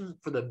decisions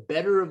for the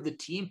better of the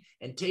team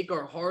and take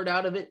our heart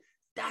out of it.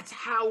 That's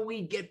how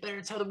we get better.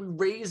 It's how we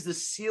raise the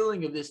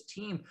ceiling of this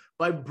team,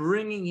 by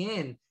bringing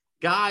in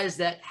guys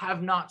that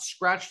have not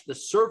scratched the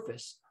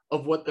surface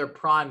of what their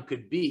prime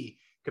could be,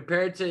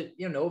 compared to,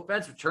 no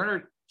offense, but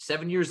Turner,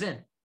 7 years in,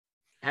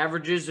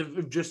 averages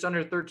of just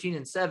under 13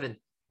 and 7,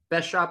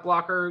 best shot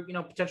blocker,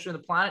 potentially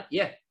on the planet.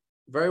 Yeah,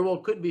 very well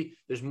could be.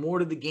 There's more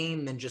to the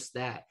game than just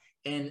that.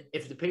 And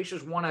if the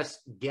Pacers want to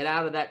get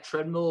out of that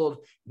treadmill of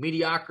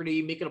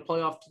mediocrity, making a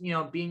playoff,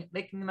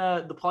 making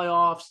the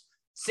playoffs,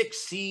 6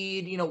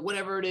 seed,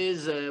 whatever it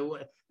is,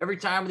 every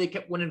time they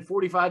kept winning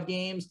 45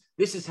 games,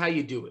 this is how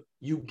you do it.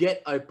 You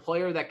get a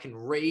player that can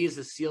raise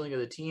the ceiling of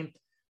the team.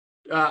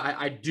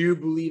 I do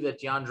believe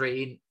that DeAndre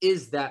Ayton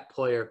is that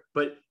player.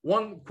 But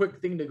one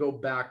quick thing to go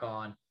back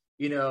on,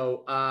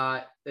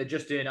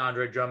 just in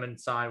Andre Drummond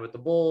signed with the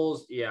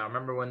Bulls. Yeah, I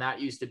remember when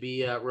that used to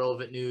be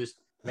relevant news.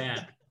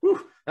 Man,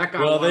 that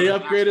got they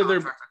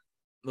upgraded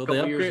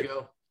years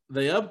ago.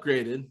 They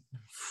upgraded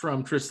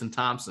from Tristan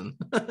Thompson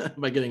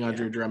by getting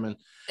Andre Drummond.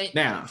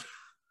 Now,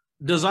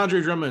 does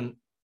Andre Drummond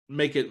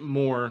make it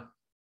more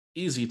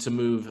easy to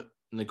move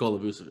Nikola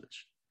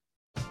Vucevic?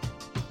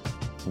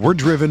 We're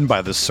driven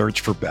by the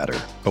search for better.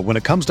 But when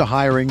it comes to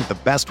hiring, the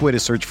best way to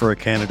search for a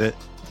candidate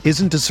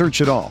isn't to search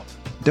at all.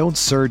 Don't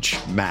search,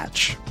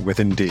 match with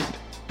Indeed.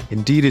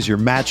 Indeed is your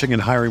matching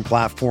and hiring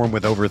platform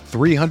with over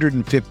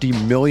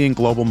 350 million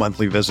global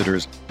monthly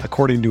visitors,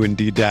 according to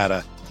Indeed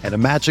data, and a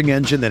matching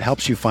engine that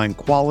helps you find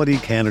quality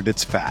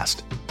candidates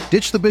fast.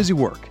 Ditch the busy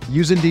work.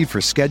 Use Indeed for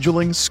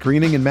scheduling,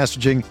 screening, and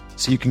messaging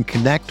so you can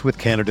connect with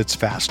candidates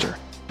faster.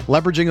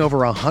 Leveraging over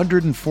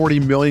 140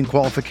 million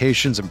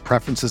qualifications and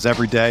preferences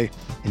every day,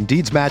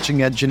 Indeed's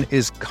matching engine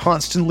is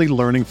constantly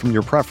learning from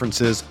your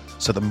preferences,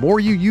 so the more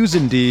you use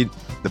Indeed,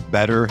 the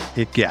better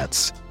it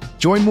gets.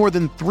 Join more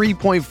than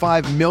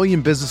 3.5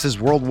 million businesses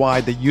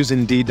worldwide that use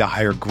Indeed to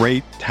hire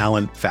great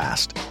talent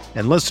fast.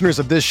 And listeners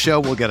of this show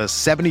will get a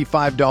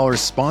 $75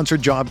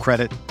 sponsored job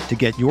credit to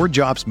get your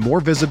jobs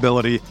more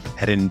visibility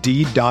at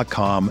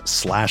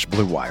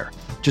Indeed.com/Blue Wire.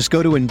 Just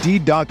go to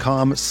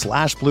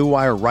Indeed.com/Blue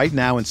Wire right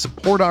now and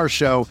support our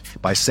show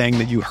by saying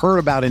that you heard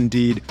about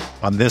Indeed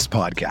on this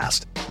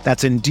podcast.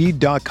 That's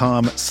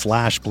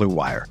Indeed.com/Blue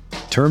Wire.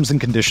 Terms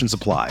and conditions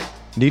apply.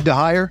 Need to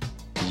hire?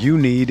 You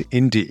need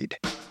Indeed.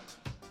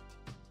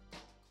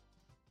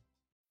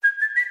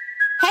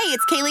 Hey,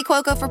 it's Kaylee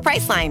Cuoco for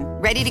Priceline.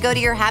 Ready to go to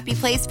your happy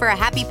place for a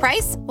happy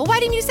price? Well, why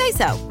didn't you say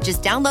so?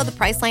 Just download the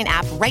Priceline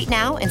app right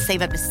now and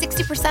save up to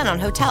 60% on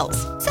hotels.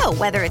 So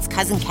whether it's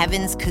Cousin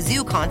Kevin's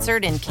Kazoo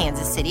Concert in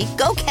Kansas City,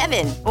 go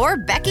Kevin, or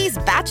Becky's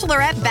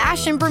Bachelorette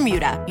Bash in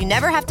Bermuda, you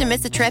never have to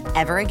miss a trip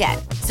ever again.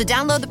 So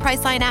download the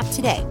Priceline app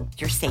today.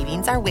 Your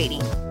savings are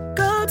waiting.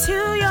 Go to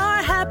your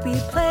happy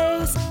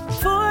place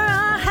for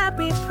a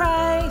happy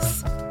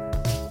price.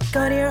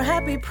 Go to your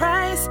happy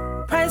price,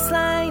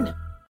 Priceline.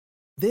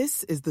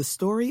 This is the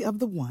story of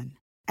the one.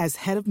 As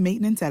head of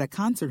maintenance at a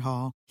concert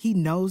hall, he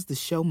knows the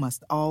show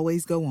must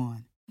always go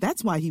on.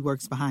 That's why he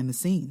works behind the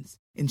scenes,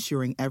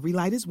 ensuring every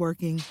light is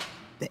working,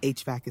 the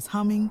HVAC is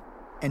humming,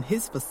 and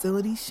his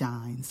facility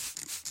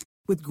shines.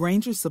 With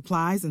Grainger's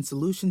supplies and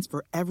solutions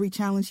for every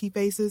challenge he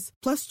faces,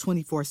 plus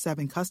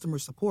 24/7 customer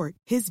support,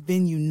 his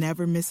venue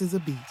never misses a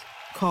beat.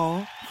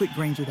 Call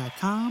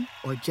quickgrainger.com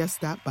or just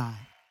stop by.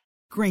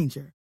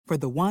 Grainger, for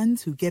the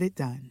ones who get it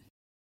done.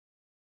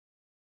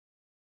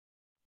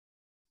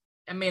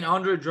 I mean,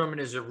 Andre Drummond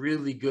is a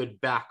really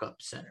good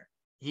backup center.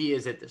 He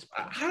is at this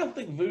point. I don't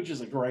think Vooch is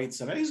a great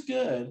center. He's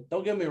good.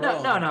 Don't get me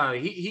wrong. No.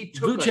 He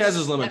took Vooch has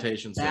his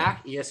limitations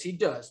back. Yes, he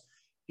does.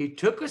 He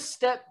took a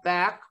step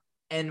back,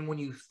 and when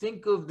you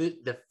think of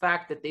the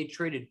fact that they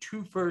traded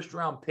 2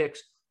 first-round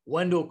picks,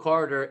 Wendell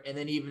Carter, and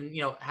then even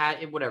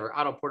had whatever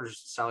Otto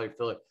Porter's salary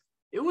filler,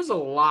 it was a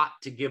lot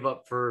to give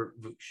up for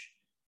Vooch.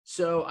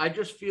 So I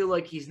just feel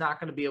like he's not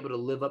going to be able to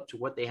live up to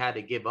what they had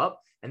to give up.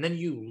 And then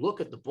you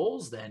look at the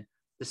Bulls. Then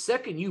The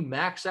second you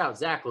max out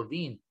Zach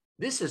LaVine,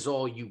 this is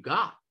all you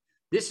got.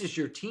 This is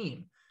your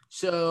team.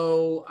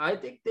 So I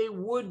think they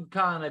would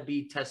kind of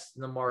be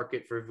testing the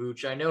market for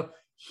Vooch. I know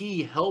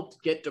he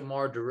helped get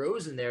DeMar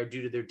DeRozan there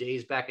due to their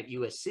days back at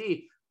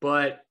USC,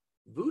 but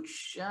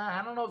Vooch,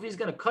 I don't know if he's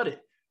going to cut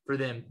it for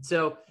them.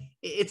 So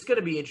it's going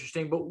to be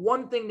interesting. But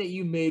one thing that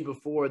you made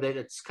before that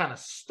it's kind of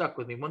stuck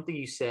with me, one thing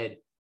you said,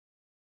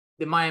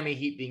 the Miami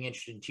Heat being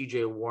interested in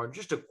TJ Warren,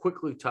 just to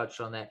quickly touch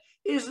on that.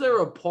 Is there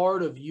a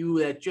part of you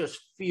that just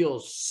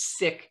feels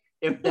sick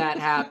if that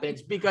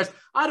happens? Because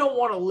I don't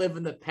want to live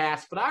in the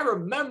past, but I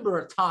remember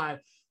a time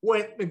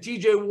when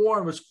TJ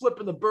Warren was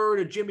flipping the bird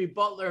at Jimmy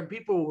Butler and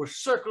people were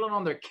circling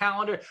on their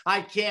calendar.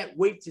 I can't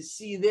wait to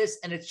see this.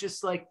 And it's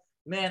just like,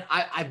 man,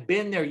 I've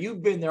been there.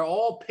 You've been there.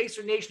 All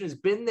Pacer Nation has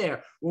been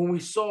there when we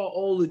saw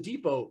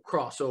Oladipo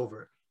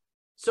crossover.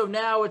 So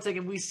now it's like,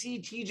 if we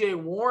see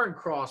TJ Warren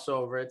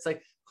crossover, it's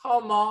like,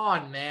 come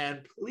on,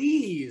 man,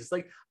 please.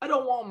 Like, I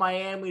don't want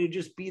Miami to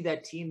just be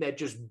that team that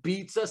just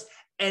beats us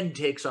and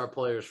takes our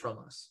players from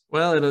us.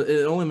 Well,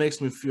 it only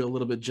makes me feel a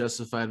little bit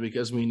justified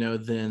because we know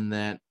then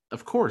that,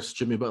 of course,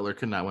 Jimmy Butler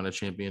could not win a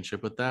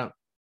championship without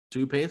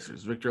two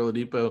Pacers, Victor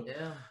Oladipo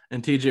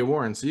and TJ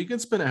Warren. So you can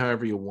spin it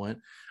however you want.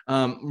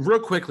 Real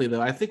quickly,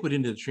 though, I think we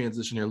need to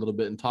transition here a little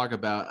bit and talk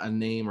about a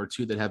name or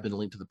two that have been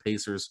linked to the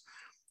Pacers.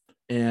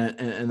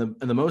 And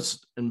the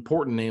most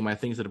important name I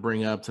think to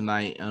bring up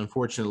tonight,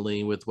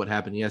 unfortunately, with what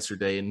happened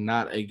yesterday, and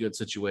not a good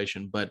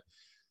situation, but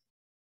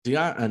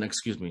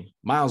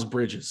Miles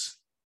Bridges,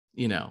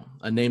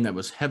 a name that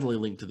was heavily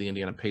linked to the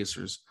Indiana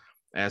Pacers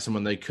as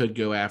someone they could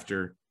go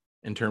after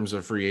in terms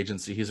of free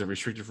agency. He's a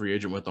restricted free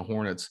agent with the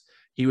Hornets.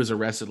 He was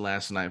arrested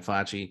last night,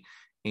 Facci,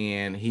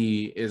 and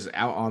he is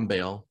out on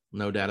bail.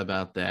 No doubt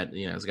about that.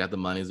 He's got the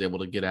money. He's able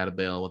to get out of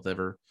bail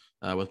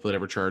with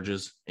whatever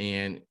charges.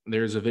 And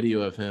there's a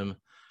video of him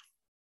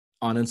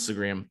on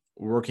Instagram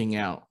working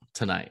out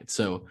tonight.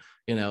 So,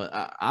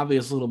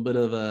 obviously a little bit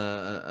of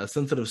a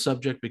sensitive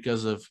subject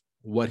because of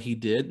what he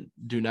did.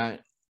 Do not,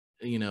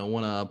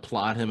 want to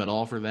applaud him at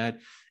all for that.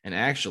 And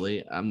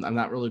actually, I'm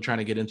not really trying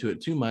to get into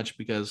it too much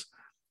because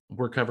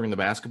we're covering the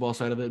basketball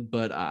side of it,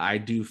 but I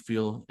do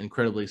feel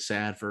incredibly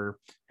sad for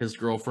his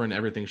girlfriend,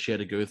 everything she had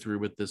to go through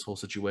with this whole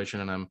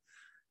situation. And I'm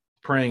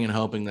praying and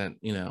hoping that,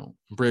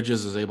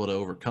 Bridges is able to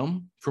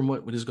overcome from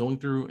what he's going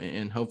through,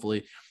 and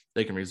hopefully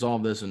they can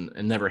resolve this and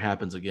never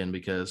happens again,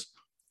 because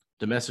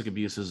domestic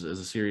abuse is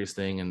a serious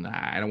thing. And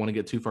I don't want to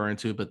get too far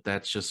into it, but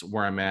that's just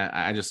where I'm at.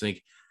 I just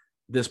think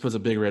this puts a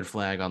big red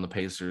flag on the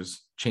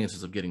Pacers'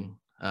 chances of getting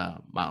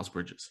Miles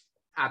Bridges.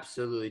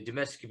 Absolutely.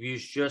 Domestic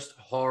abuse, just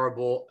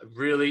horrible.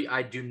 Really,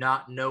 I do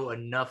not know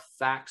enough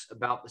facts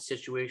about the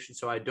situation,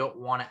 so I don't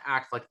want to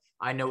act like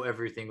I know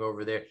everything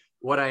over there.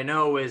 What I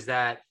know is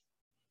that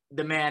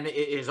the man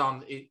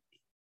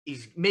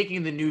he's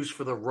making the news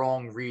for the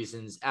wrong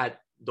reasons at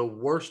the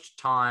worst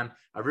time.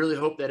 I really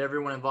hope that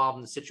everyone involved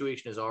in the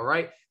situation is all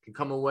right, can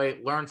come away,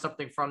 learn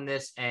something from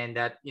this, and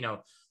that,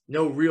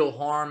 no real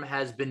harm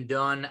has been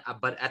done.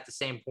 But at the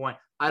same point,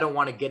 I don't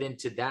want to get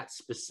into that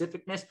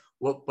specificness.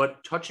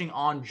 But touching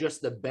on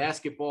just the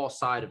basketball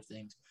side of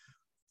things,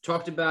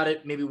 talked about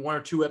it maybe 1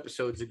 or 2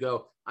 episodes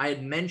ago. I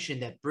had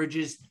mentioned that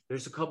Bridges,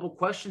 there's a couple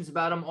questions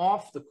about him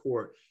off the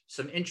court,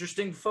 some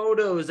interesting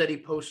photos that he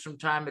posts from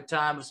time to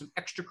time of some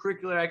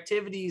extracurricular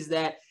activities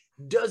that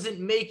doesn't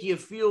make you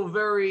feel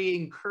very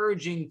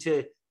encouraging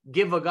to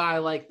give a guy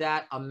like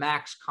that a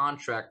max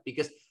contract.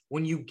 Because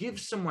when you give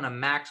someone a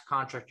max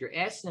contract, you're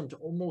asking them to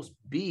almost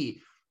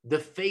be the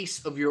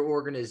face of your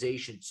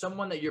organization,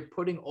 someone that you're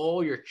putting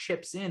all your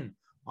chips in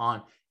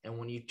on. And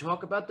when you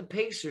talk about the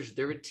Pacers,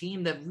 they're a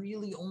team that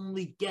really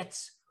only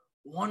gets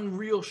one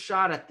real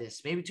shot at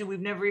this, maybe 2.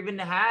 We've never even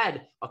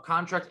had a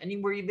contract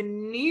anywhere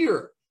even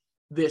near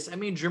this. I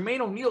mean, Jermaine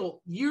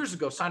O'Neal years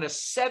ago signed a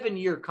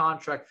 7-year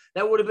contract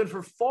that would have been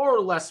for far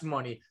less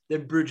money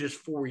than Bridges'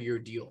 4-year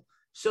deal.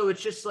 So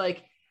it's just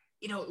like,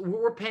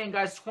 we're paying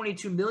guys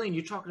 $22 million.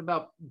 You're talking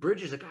about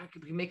Bridges, a guy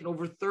could be making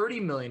over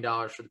 $30 million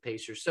for the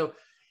Pacers. So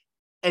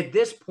at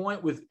this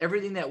point, with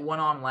everything that went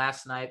on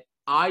last night,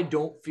 I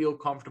don't feel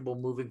comfortable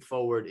moving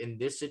forward in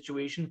this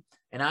situation.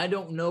 And I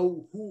don't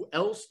know who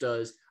else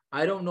does.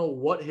 I don't know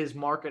what his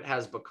market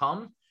has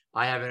become.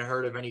 I haven't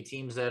heard of any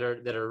teams that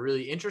are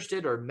really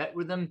interested or met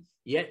with him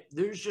yet.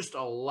 There's just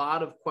a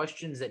lot of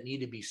questions that need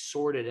to be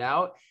sorted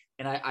out.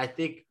 And I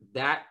think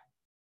that,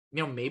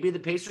 maybe the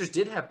Pacers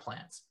did have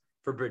plans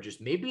for Bridges.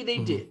 Maybe they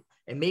did.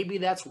 And maybe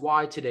that's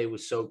why today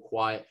was so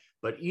quiet.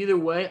 But either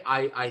way,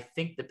 I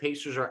think the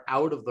Pacers are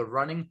out of the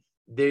running.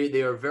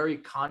 They are very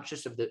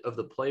conscious of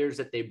the players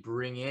that they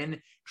bring in,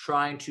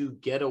 trying to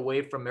get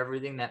away from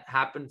everything that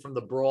happened from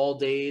the brawl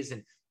days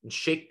and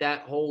shake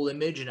that whole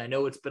image. And I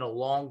know it's been a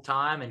long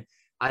time, and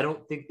I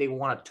don't think they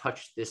want to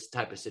touch this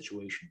type of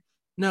situation.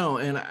 No,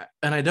 and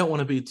I don't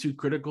want to be too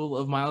critical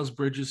of Miles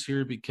Bridges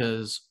here,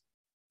 because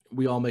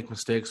we all make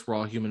mistakes. We're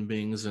all human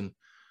beings and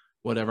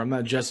whatever. I'm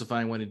not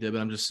justifying what he did, but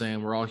I'm just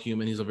saying we're all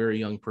human. He's a very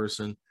young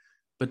person.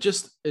 But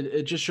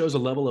it just shows a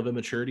level of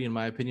immaturity, in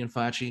my opinion,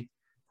 Facci.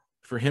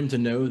 for him to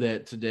know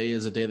that today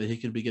is a day that he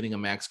could be getting a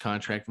max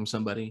contract from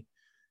somebody,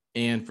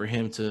 and for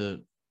him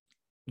to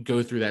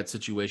go through that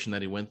situation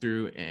that he went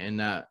through,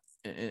 and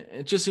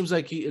it just seems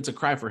like it's a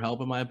cry for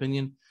help, in my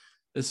opinion.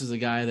 This is a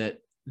guy that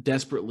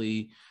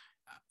desperately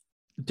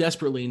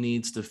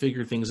needs to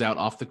figure things out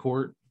off the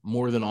court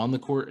more than on the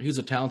court. He's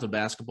a talented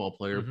basketball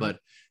player, but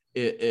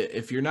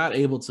if you're not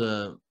able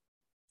to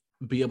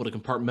be able to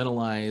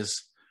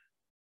compartmentalize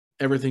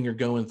everything you're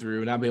going through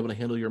and not be able to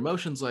handle your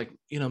emotions, like,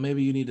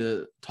 maybe you need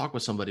to talk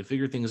with somebody,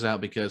 figure things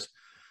out, because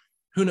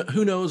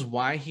who knows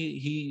why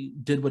he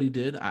did what he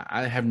did.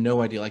 I have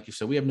no idea. Like you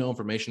said, we have no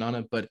information on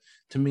it, but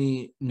to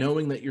me,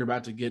 knowing that you're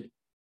about to get,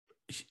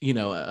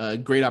 a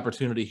great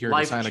opportunity here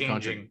to sign a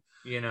contract,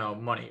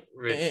 money,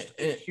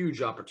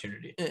 huge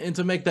opportunity, and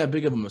to make that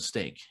big of a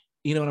mistake,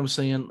 you know what I'm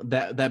saying?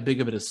 That big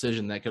of a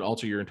decision that could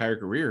alter your entire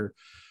career,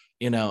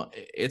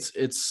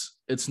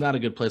 it's not a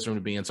good place for him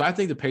to be in. So I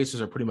think the Pacers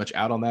are pretty much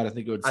out on that.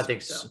 I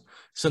think so.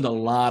 Send a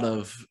lot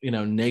of,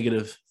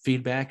 negative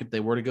feedback if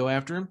they were to go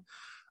after him.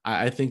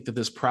 I think that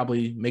this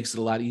probably makes it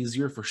a lot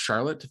easier for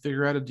Charlotte to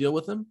figure out a deal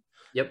with him.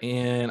 Yep.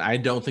 And I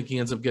don't think he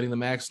ends up getting the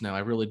max now. I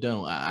really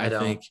don't.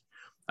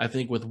 I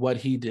think with what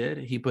he did,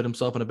 he put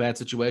himself in a bad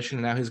situation,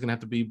 and now he's going to have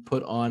to be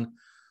put on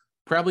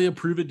probably a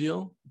prove-it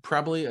deal,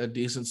 probably a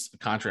decent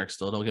contract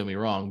still, don't get me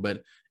wrong,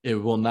 but it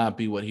will not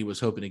be what he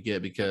was hoping to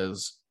get,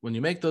 because when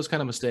you make those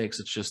kind of mistakes,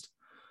 it's just,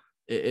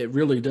 it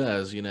really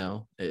does,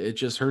 it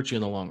just hurts you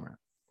in the long run.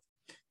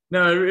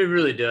 No, it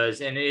really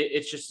does. And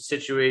it's just a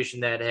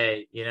situation that,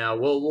 hey,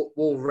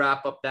 we'll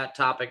wrap up that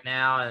topic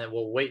now, and then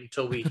we'll wait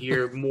until we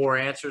hear more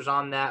answers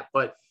on that.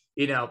 But,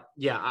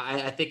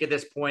 I think at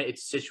this point,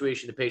 it's a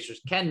situation the Pacers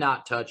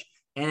cannot touch.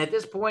 And at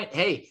this point,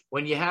 hey,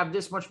 when you have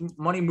this much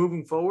money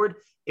moving forward,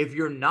 if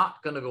you're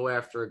not going to go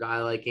after a guy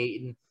like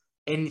Ayton,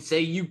 and say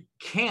you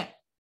can't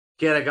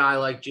get a guy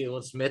like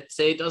Jalen Smith,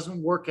 say it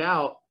doesn't work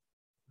out,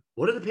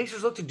 what do the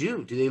Pacers look to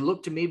do? Do they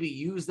look to maybe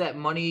use that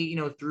money,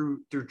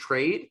 through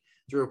trade,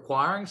 through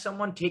acquiring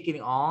someone,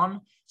 taking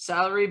on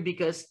salary?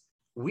 Because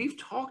we've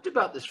talked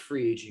about this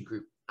free agent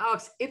group,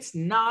 Alex, it's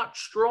not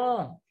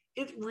strong.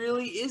 It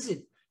really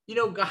isn't.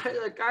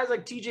 Guys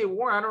like TJ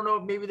Warren, I don't know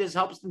if maybe this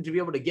helps them to be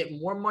able to get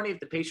more money if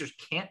the Pacers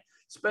can't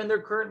spend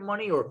their current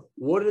money, or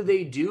what do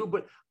they do?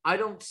 But I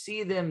don't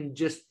see them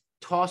just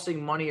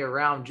tossing money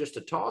around just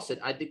to toss it.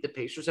 I think the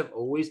Pacers have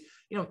always,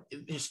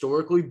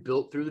 historically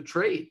built through the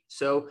trade.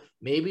 So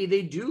maybe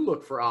they do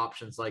look for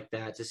options like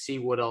that to see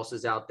what else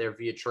is out there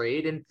via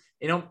trade. And,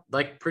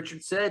 like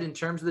Pritchard said, in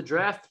terms of the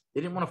draft,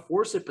 they didn't want to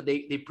force it, but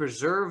they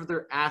preserve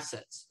their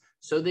assets.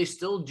 So they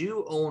still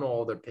do own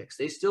all their picks.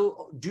 They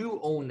still do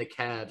own the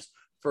Cavs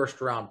first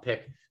round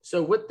pick.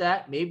 So with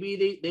that,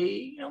 maybe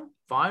they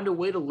find a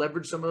way to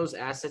leverage some of those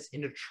assets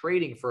into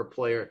trading for a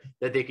player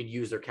that they could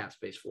use their cap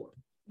space for.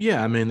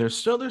 Yeah, I mean, there's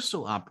still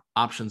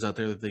options out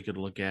there that they could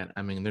look at.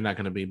 I mean, they're not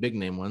going to be big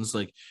name ones.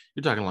 Like,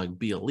 you're talking like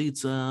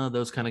Bielitsa,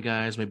 those kind of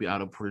guys, maybe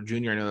Otto Porter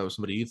Jr. I know that was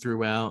somebody you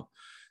threw out.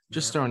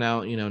 Just throwing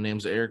out,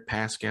 names. Eric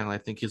Pascal, I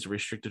think he's a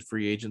restricted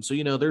free agent. So,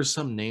 there's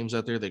some names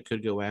out there that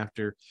could go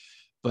after.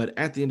 But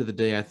at the end of the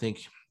day, I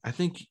think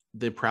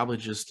they probably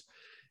just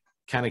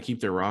kind of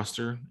keep their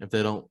roster if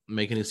they don't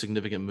make any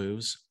significant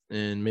moves.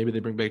 And maybe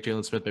they bring back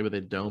Jalen Smith, maybe they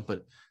don't.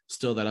 But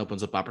still, that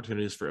opens up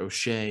opportunities for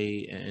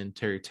O'Shea and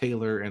Terry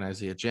Taylor and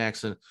Isaiah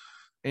Jackson.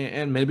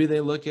 And maybe they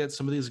look at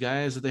some of these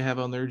guys that they have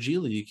on their G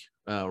League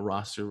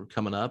roster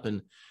coming up,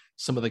 and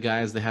some of the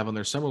guys they have on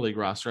their Summer League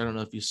roster. I don't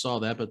know if you saw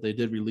that, but they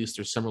did release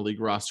their Summer League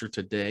roster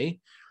today.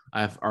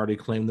 I've already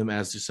claimed them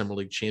as the Summer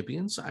League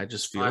champions. I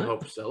just feel I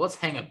hope so. Let's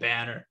hang a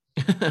banner.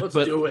 Let's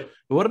do it.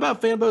 But what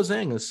about Fanbo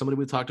Zhang? That's somebody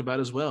we talked about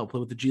as well. Play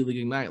with the G League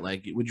Ignite.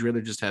 Like, would you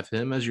rather just have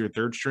him as your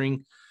third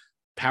string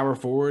power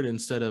forward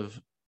instead of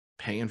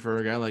paying for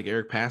a guy like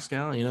Eric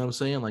Pascal? You know what I'm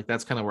saying? Like,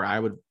 that's kind of where I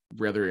would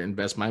rather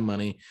invest my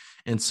money,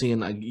 and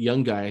seeing a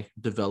young guy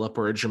develop,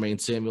 or a Jermaine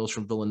Samuels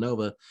from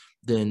Villanova,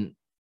 than,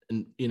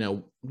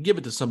 give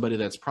it to somebody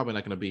that's probably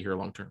not going to be here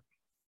long term.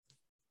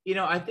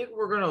 I think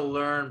we're going to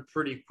learn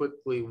pretty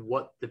quickly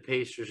what the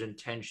Pacers'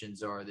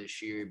 intentions are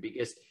this year,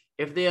 because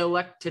if they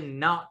elect to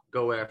not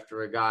go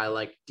after a guy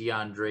like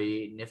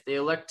DeAndre Ayton, if they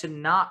elect to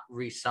not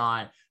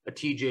re-sign a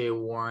TJ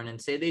Warren, and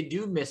say they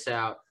do miss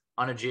out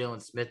on a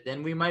Jalen Smith,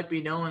 then we might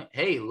be knowing,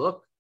 hey,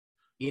 look,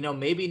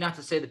 maybe not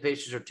to say the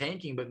Pacers are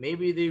tanking, but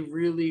maybe they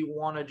really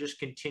want to just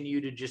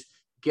continue to just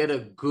get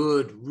a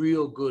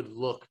real good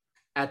look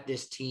at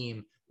this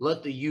team,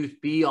 let the youth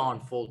be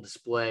on full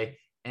display,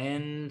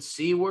 and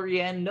see where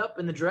you end up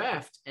in the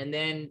draft. And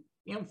then,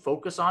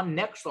 focus on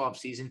next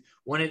offseason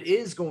when it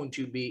is going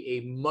to be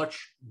a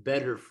much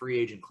better free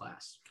agent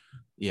class.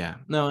 Yeah,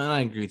 no, and I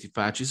agree with you,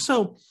 Facci.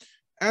 So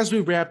as we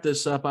wrap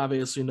this up,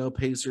 obviously no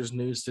Pacers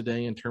news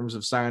today in terms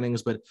of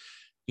signings, but,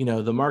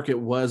 the market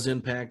was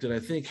impacted. I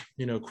think,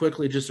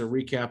 quickly, just to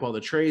recap all the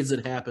trades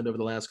that happened over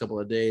the last couple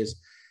of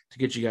days to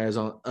get you guys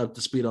up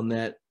to speed on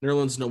that.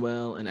 Nerlens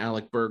Noel and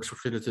Alec Burks were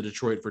traded to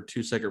Detroit for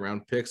 2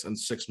 second-round picks and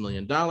 $6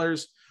 million.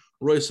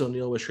 Royce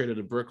O'Neal was traded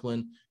to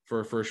Brooklyn for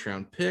a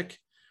first-round pick.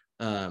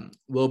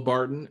 Will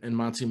Barton and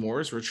Monty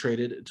Morris were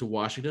traded to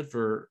Washington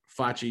for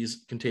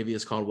Facci's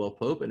Kentavious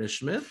Caldwell-Pope and Ish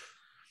Smith.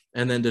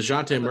 And then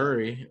DeJounte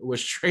Murray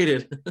was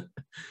traded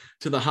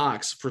to the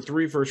Hawks for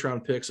 3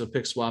 first-round picks, a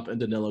pick swap, and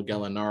Danilo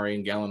Gallinari.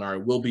 And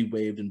Gallinari will be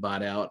waived and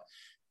bought out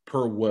per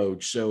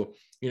Woj. So,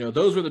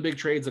 those were the big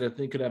trades that I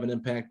think could have an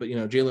impact. But,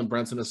 Jalen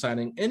Brunson is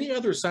signing. Any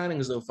other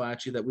signings, though,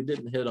 Facci, that we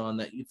didn't hit on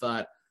that you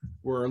thought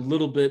were a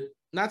little bit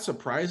not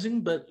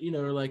surprising, but,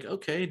 like,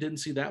 okay, didn't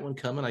see that one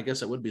coming. I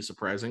guess it would be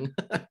surprising.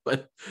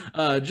 But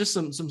just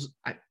some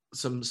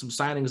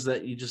signings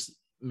that you just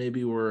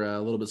maybe were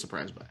a little bit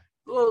surprised by.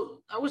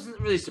 Well, I wasn't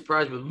really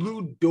surprised, but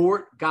Lou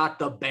Dort got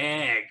the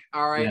bag.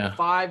 All right. Yeah.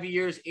 5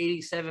 years,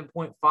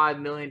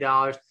 $87.5 million.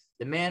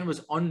 The man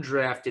was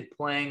undrafted,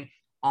 playing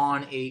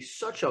on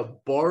such a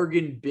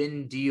bargain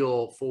bin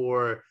deal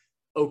for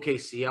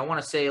OKC. I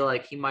want to say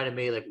he might have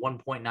made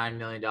 $1.9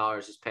 million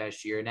this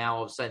past year. Now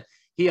all of a sudden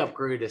he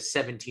upgraded to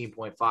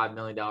 $17.5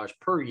 million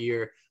per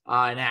year,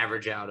 an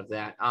average out of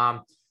that.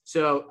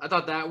 So I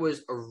thought that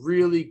was a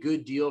really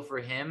good deal for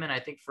him. And I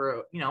think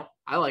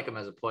I like him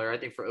as a player. I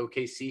think for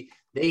OKC,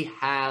 they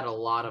had a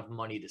lot of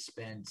money to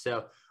spend.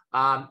 So,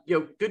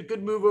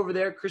 good move over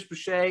there. Chris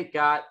Boucher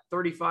got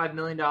 $35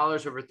 million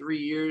over 3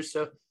 years.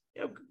 So,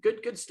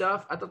 good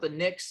stuff. I thought the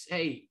Knicks,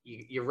 hey,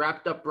 you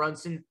wrapped up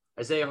Brunson,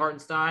 Isaiah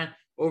Hartenstein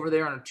over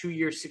there on a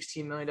 2-year,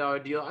 $16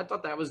 million deal. I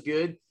thought that was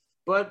good.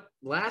 But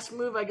last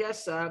move, I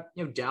guess,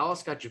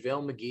 Dallas got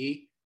JaVale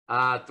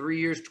McGee, 3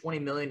 years,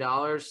 $20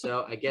 million.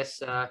 So I guess,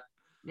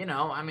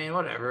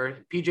 whatever.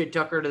 PJ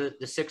Tucker to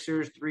the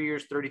Sixers, 3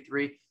 years,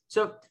 33.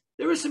 So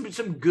there was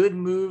some good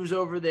moves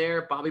over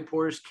there. Bobby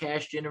Portis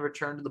cashed in and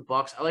returned to the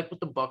Bucks. I like what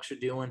the Bucks are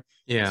doing.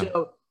 Yeah.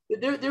 So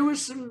there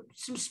was some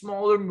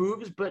smaller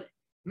moves, but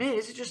man,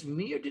 is it just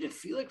me or did it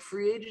feel like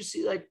free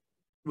agency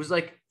was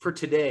for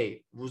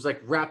today was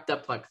wrapped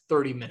up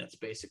 30 minutes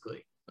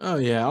basically? Oh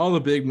yeah, all the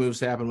big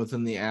moves happened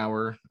within the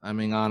hour. I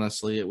mean,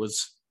 honestly, it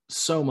was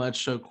so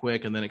much so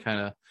quick, and then it kind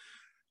of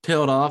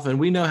tailed off. And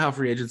we know how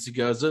free agency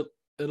goes.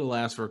 It'll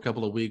last for a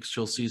couple of weeks.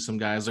 You'll see some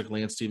guys like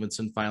Lance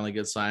Stevenson finally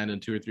get signed in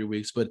 2 or 3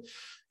 weeks. But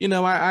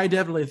I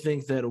definitely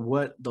think that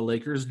what the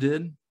Lakers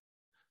did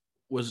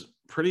was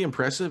pretty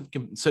impressive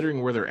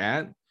considering where they're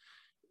at.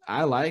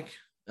 I like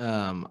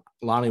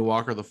Lonnie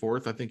Walker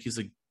IV. I think he's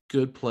a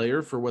good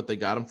player for what they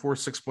got him for,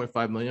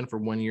 $6.5 million for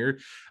 1 year.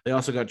 They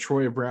also got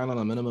Troy Brown on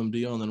a minimum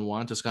deal, and then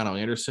Juan Toscano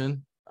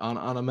Anderson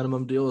on a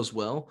minimum deal as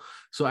well.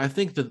 So I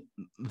think that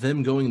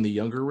them going the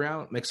younger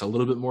route makes a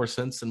little bit more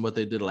sense than what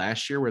they did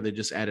last year, where they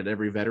just added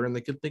every veteran they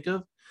could think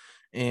of.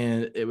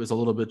 And it was a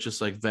little bit just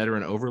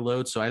veteran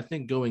overload. So I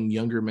think going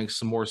younger makes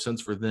some more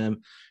sense for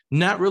them.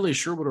 Not really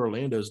sure what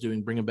Orlando's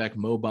doing, bringing back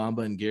Mo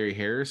Bamba and Gary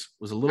Harris.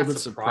 Was a little bit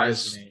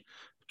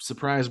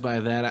surprised by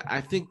that.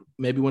 I think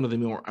maybe one of the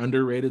more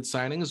underrated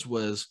signings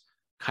was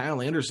Kyle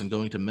Anderson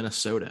going to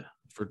Minnesota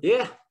for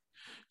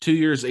 2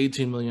 years,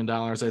 $18 million.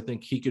 I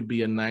think he could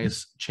be a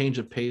nice change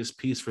of pace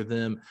piece for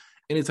them.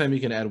 Anytime you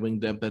can add wing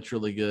depth, that's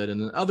really good.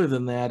 And then other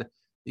than that,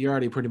 you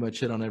already pretty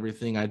much hit on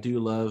everything. I do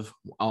love,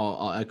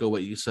 I'll echo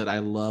what you said. I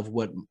love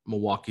what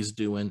Milwaukee's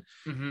doing,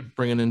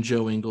 bringing in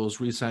Joe Ingles,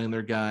 re-signing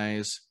their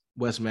guys,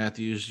 Wes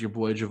Matthews, your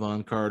boy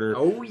Javon Carter.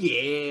 Oh,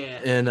 yeah.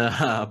 And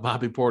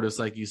Bobby Portis,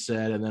 like you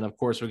said. And then, of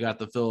course, we got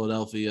the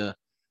Philadelphia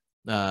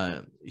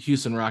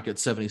Houston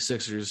Rockets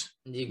 76ers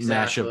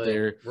matchup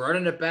there.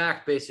 Running it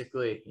back,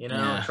 basically,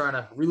 trying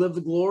to relive the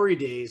glory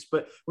days.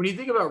 But when you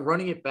think about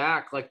running it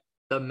back,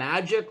 the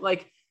Magic,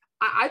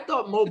 I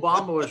thought Mo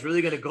Bamba was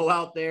really going to go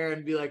out there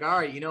and be all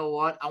right, you know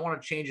what? I want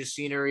to change the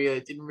scenery.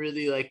 It didn't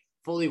really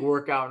fully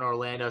work out in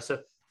Orlando. So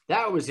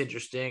that was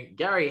interesting.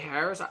 Gary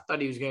Harris, I thought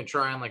he was going to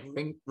try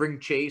and ring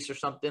chase or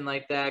something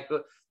like that.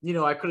 But,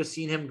 I could have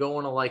seen him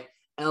going to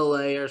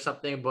LA or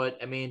something, but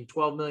I mean,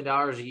 $12 million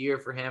a year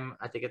for him.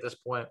 I think at this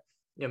point,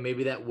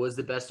 maybe that was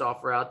the best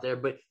offer out there,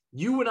 but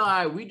you and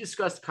I, we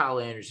discussed Kyle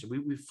Anderson.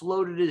 We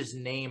floated his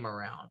name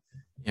around.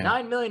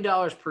 $9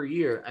 million per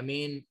year. I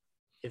mean,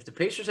 if the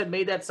Pacers had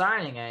made that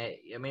signing, I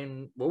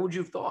mean, what would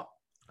you have thought?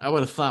 I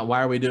would have thought,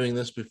 why are we doing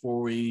this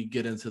before we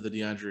get into the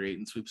DeAndre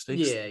Ayton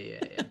sweepstakes?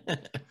 Yeah.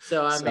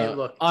 So, I mean,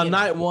 look. On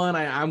night one,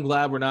 I'm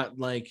glad we're not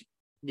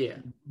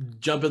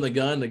jumping the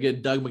gun to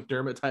get Doug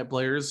McDermott type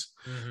players.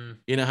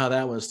 You know how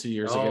that was 2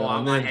 years ago.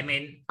 I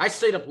mean, I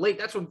stayed up late.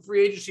 That's when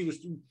free agency was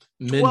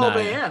 12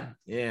 a.m.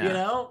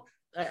 Yeah.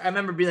 I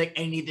remember being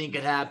anything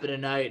could happen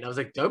tonight. And I was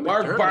Doug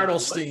Mark McDermott.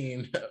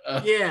 Bartelstein.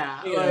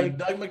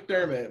 Doug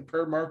McDermott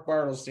per Mark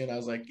Bartelstein. I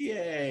was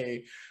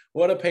yay.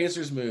 What a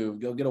Pacers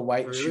move. Go get a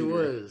white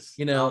shooter. Was.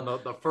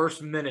 The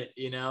first minute,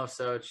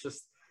 so it's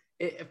just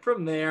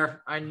from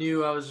there, I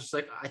knew I was just I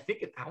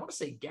want to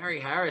say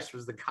Gary Harris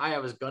was the guy I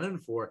was gunning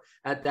for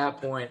at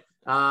that point.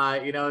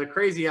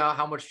 Crazy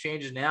how much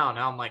changes now.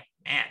 Now I'm man,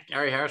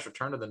 Gary Harris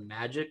returned to the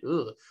Magic.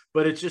 Ugh.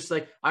 But it's just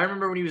I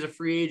remember when he was a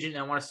free agent,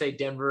 and I want to say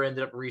Denver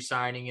ended up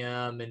re-signing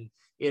him, and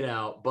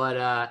but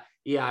I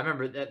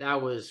remember that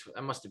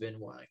must have been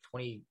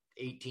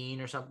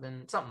 2018 or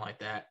something like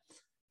that.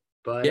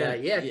 But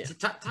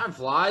time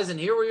flies, and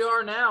here we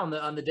are now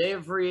on the day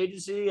of free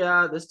agency.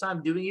 This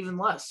time doing even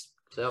less.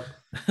 So,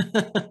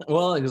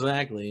 well,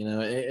 exactly. You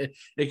know,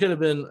 it could have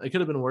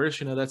been worse.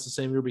 You know, that's the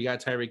same year we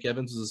got Tyreek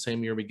Evans. It was the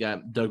same year we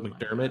got Doug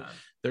McDermott.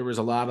 There was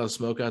a lot of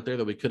smoke out there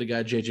that we could have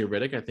got JJ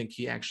Redick. I think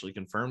he actually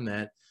confirmed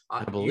that.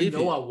 I believe. I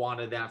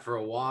wanted that for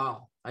a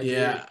while.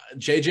 Yeah,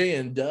 JJ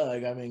and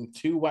Doug. I mean,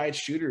 2 white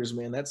shooters,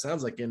 man. That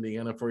sounds like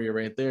Indiana for you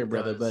right there,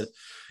 brother. But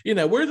you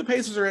know where the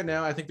Pacers are at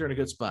now. I think they're in a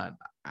good spot.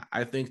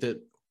 I think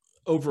that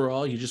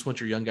overall, you just want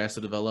your young guys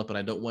to develop, and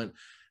I don't want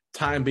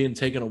time being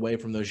taken away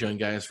from those young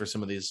guys for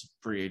some of these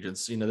free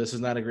agents. You know, this is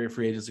not a great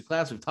free agency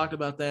class. We've talked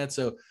about that,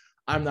 so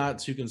I'm not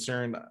too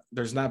concerned.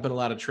 There's not been a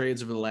lot of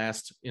trades over the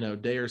last,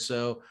 day or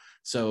so.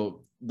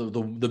 So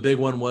the big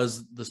one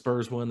was the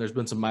Spurs one. There's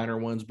been some minor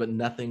ones, but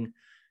nothing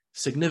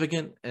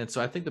significant. And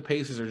so I think the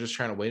Pacers are just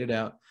trying to wait it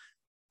out.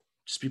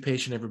 Just be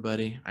patient,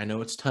 everybody. I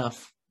know it's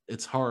tough.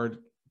 It's hard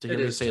to hear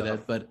me say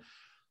that, but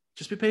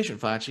just be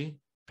patient, Facci.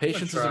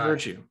 Patience is a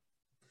virtue.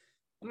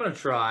 I'm going to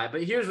try,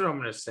 but here's what I'm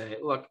going to say.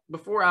 Look,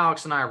 before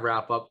Alex and I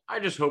wrap up, I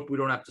just hope we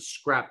don't have to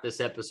scrap this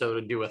episode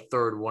and do a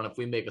third one if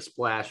we make a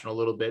splash in a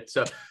little bit.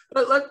 So,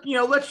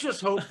 let's just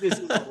hope this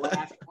is the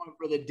last one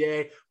for the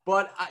day.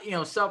 But,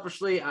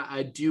 selfishly,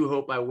 I do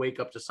hope I wake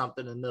up to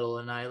something in the middle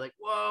of the night like,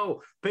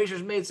 whoa,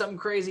 Pacers made something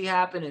crazy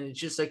happen. And it's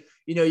just like,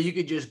 you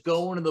could just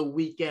go into the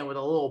weekend with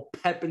a little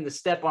pep in the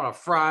step on a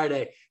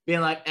Friday,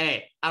 being like,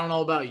 hey, I don't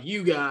know about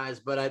you guys,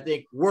 but I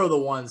think we're the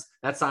ones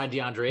that signed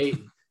DeAndre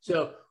Ayton.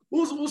 So,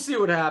 We'll see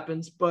what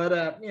happens,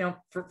 but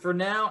for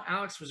now,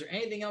 Alex, was there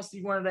anything else that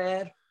you wanted to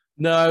add?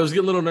 No, I was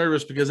getting a little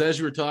nervous because as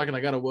you were talking,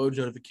 I got a Woj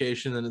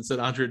notification and it said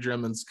Andre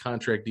Drummond's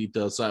contract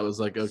details. So I was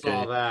like, okay,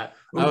 saw that.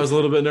 I was a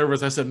little bit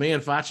nervous. I said,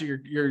 man, Facci,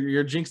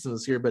 you're jinxing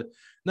us here. But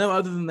no,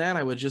 other than that,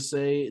 I would just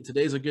say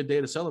today's a good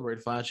day to celebrate,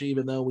 Facci,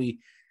 even though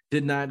we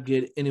did not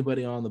get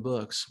anybody on the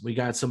books. We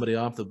got somebody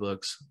off the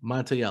books.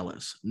 Monte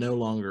Ellis, no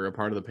longer a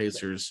part of the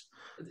Pacers'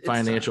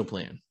 financial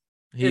plan.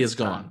 He is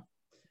gone.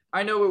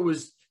 I know it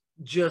was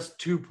just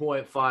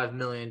 $2.5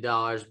 million,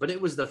 but it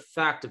was the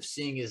fact of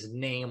seeing his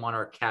name on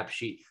our cap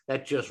sheet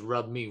that just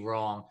rubbed me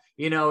wrong.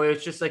 It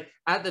was just like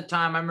at the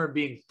time I remember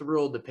being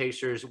thrilled the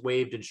Pacers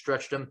waived and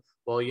stretched him.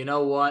 Well, you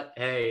know what?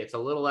 Hey, it's a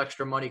little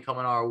extra money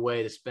coming our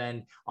way to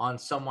spend on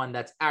someone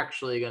that's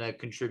actually going to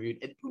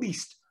contribute at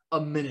least a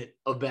minute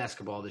of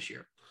basketball this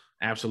year.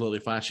 Absolutely,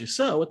 Facci.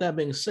 So with that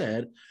being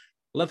said,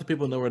 let the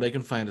people know where they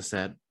can find us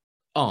at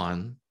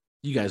on,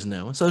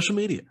 social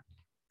media.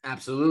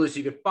 Absolutely. So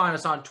you can find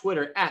us on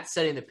Twitter at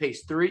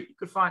SettingThePace3. You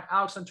can find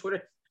Alex on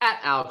Twitter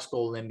at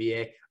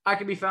AlexGoldenNBA. I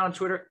can be found on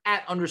Twitter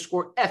at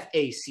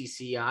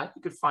 _FACCI.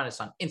 You can find us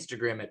on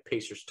Instagram at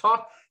Pacers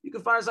Talk. You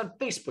can find us on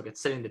Facebook at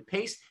Setting the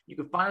Pace. You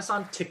can find us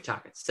on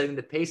TikTok at Setting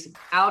the Pace. And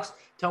Alex,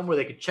 tell them where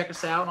they can check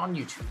us out on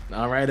YouTube.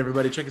 All right,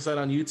 everybody, check us out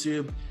on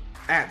YouTube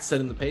at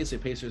Setting the Pace, a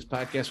Pacers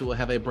podcast. We will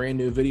have a brand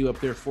new video up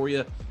there for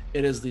you.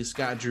 It is the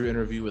Scott Drew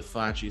interview with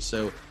Facci.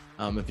 So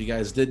if you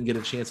guys didn't get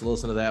a chance to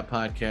listen to that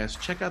podcast,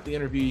 check out the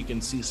interview. You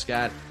can see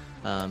Scott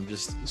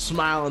just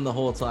smiling the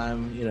whole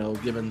time,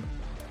 giving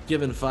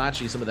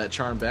Facci some of that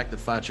charm back that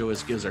Facci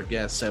always gives our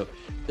guests. So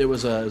it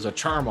was a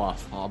charm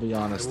off, I'll be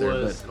honest. It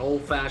was an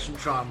old-fashioned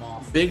charm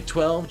off. Big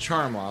 12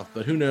 charm off,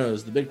 but who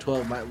knows? The Big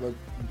 12 might look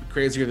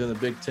crazier than the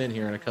Big 10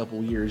 here in a couple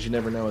of years. You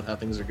never know with how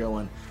things are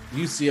going.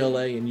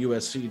 UCLA and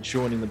USC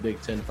joining the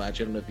Big 10, Facci. I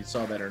don't know if you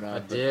saw that or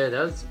not. Yeah,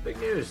 that's big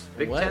news.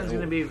 Big 10 is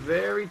going to be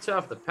very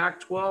tough. The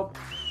Pac-12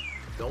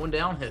 going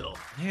downhill.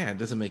 Yeah, it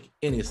doesn't make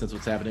any sense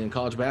what's happening in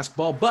college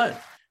basketball. But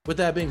with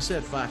that being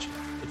said, Facci,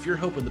 if you're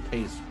hoping the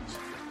Pacers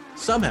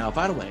somehow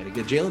find a way to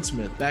get Jalen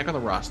Smith back on the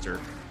roster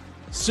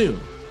soon,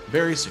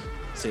 very soon,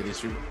 say these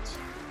 3 words.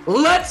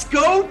 Let's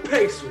go,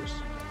 Pacers!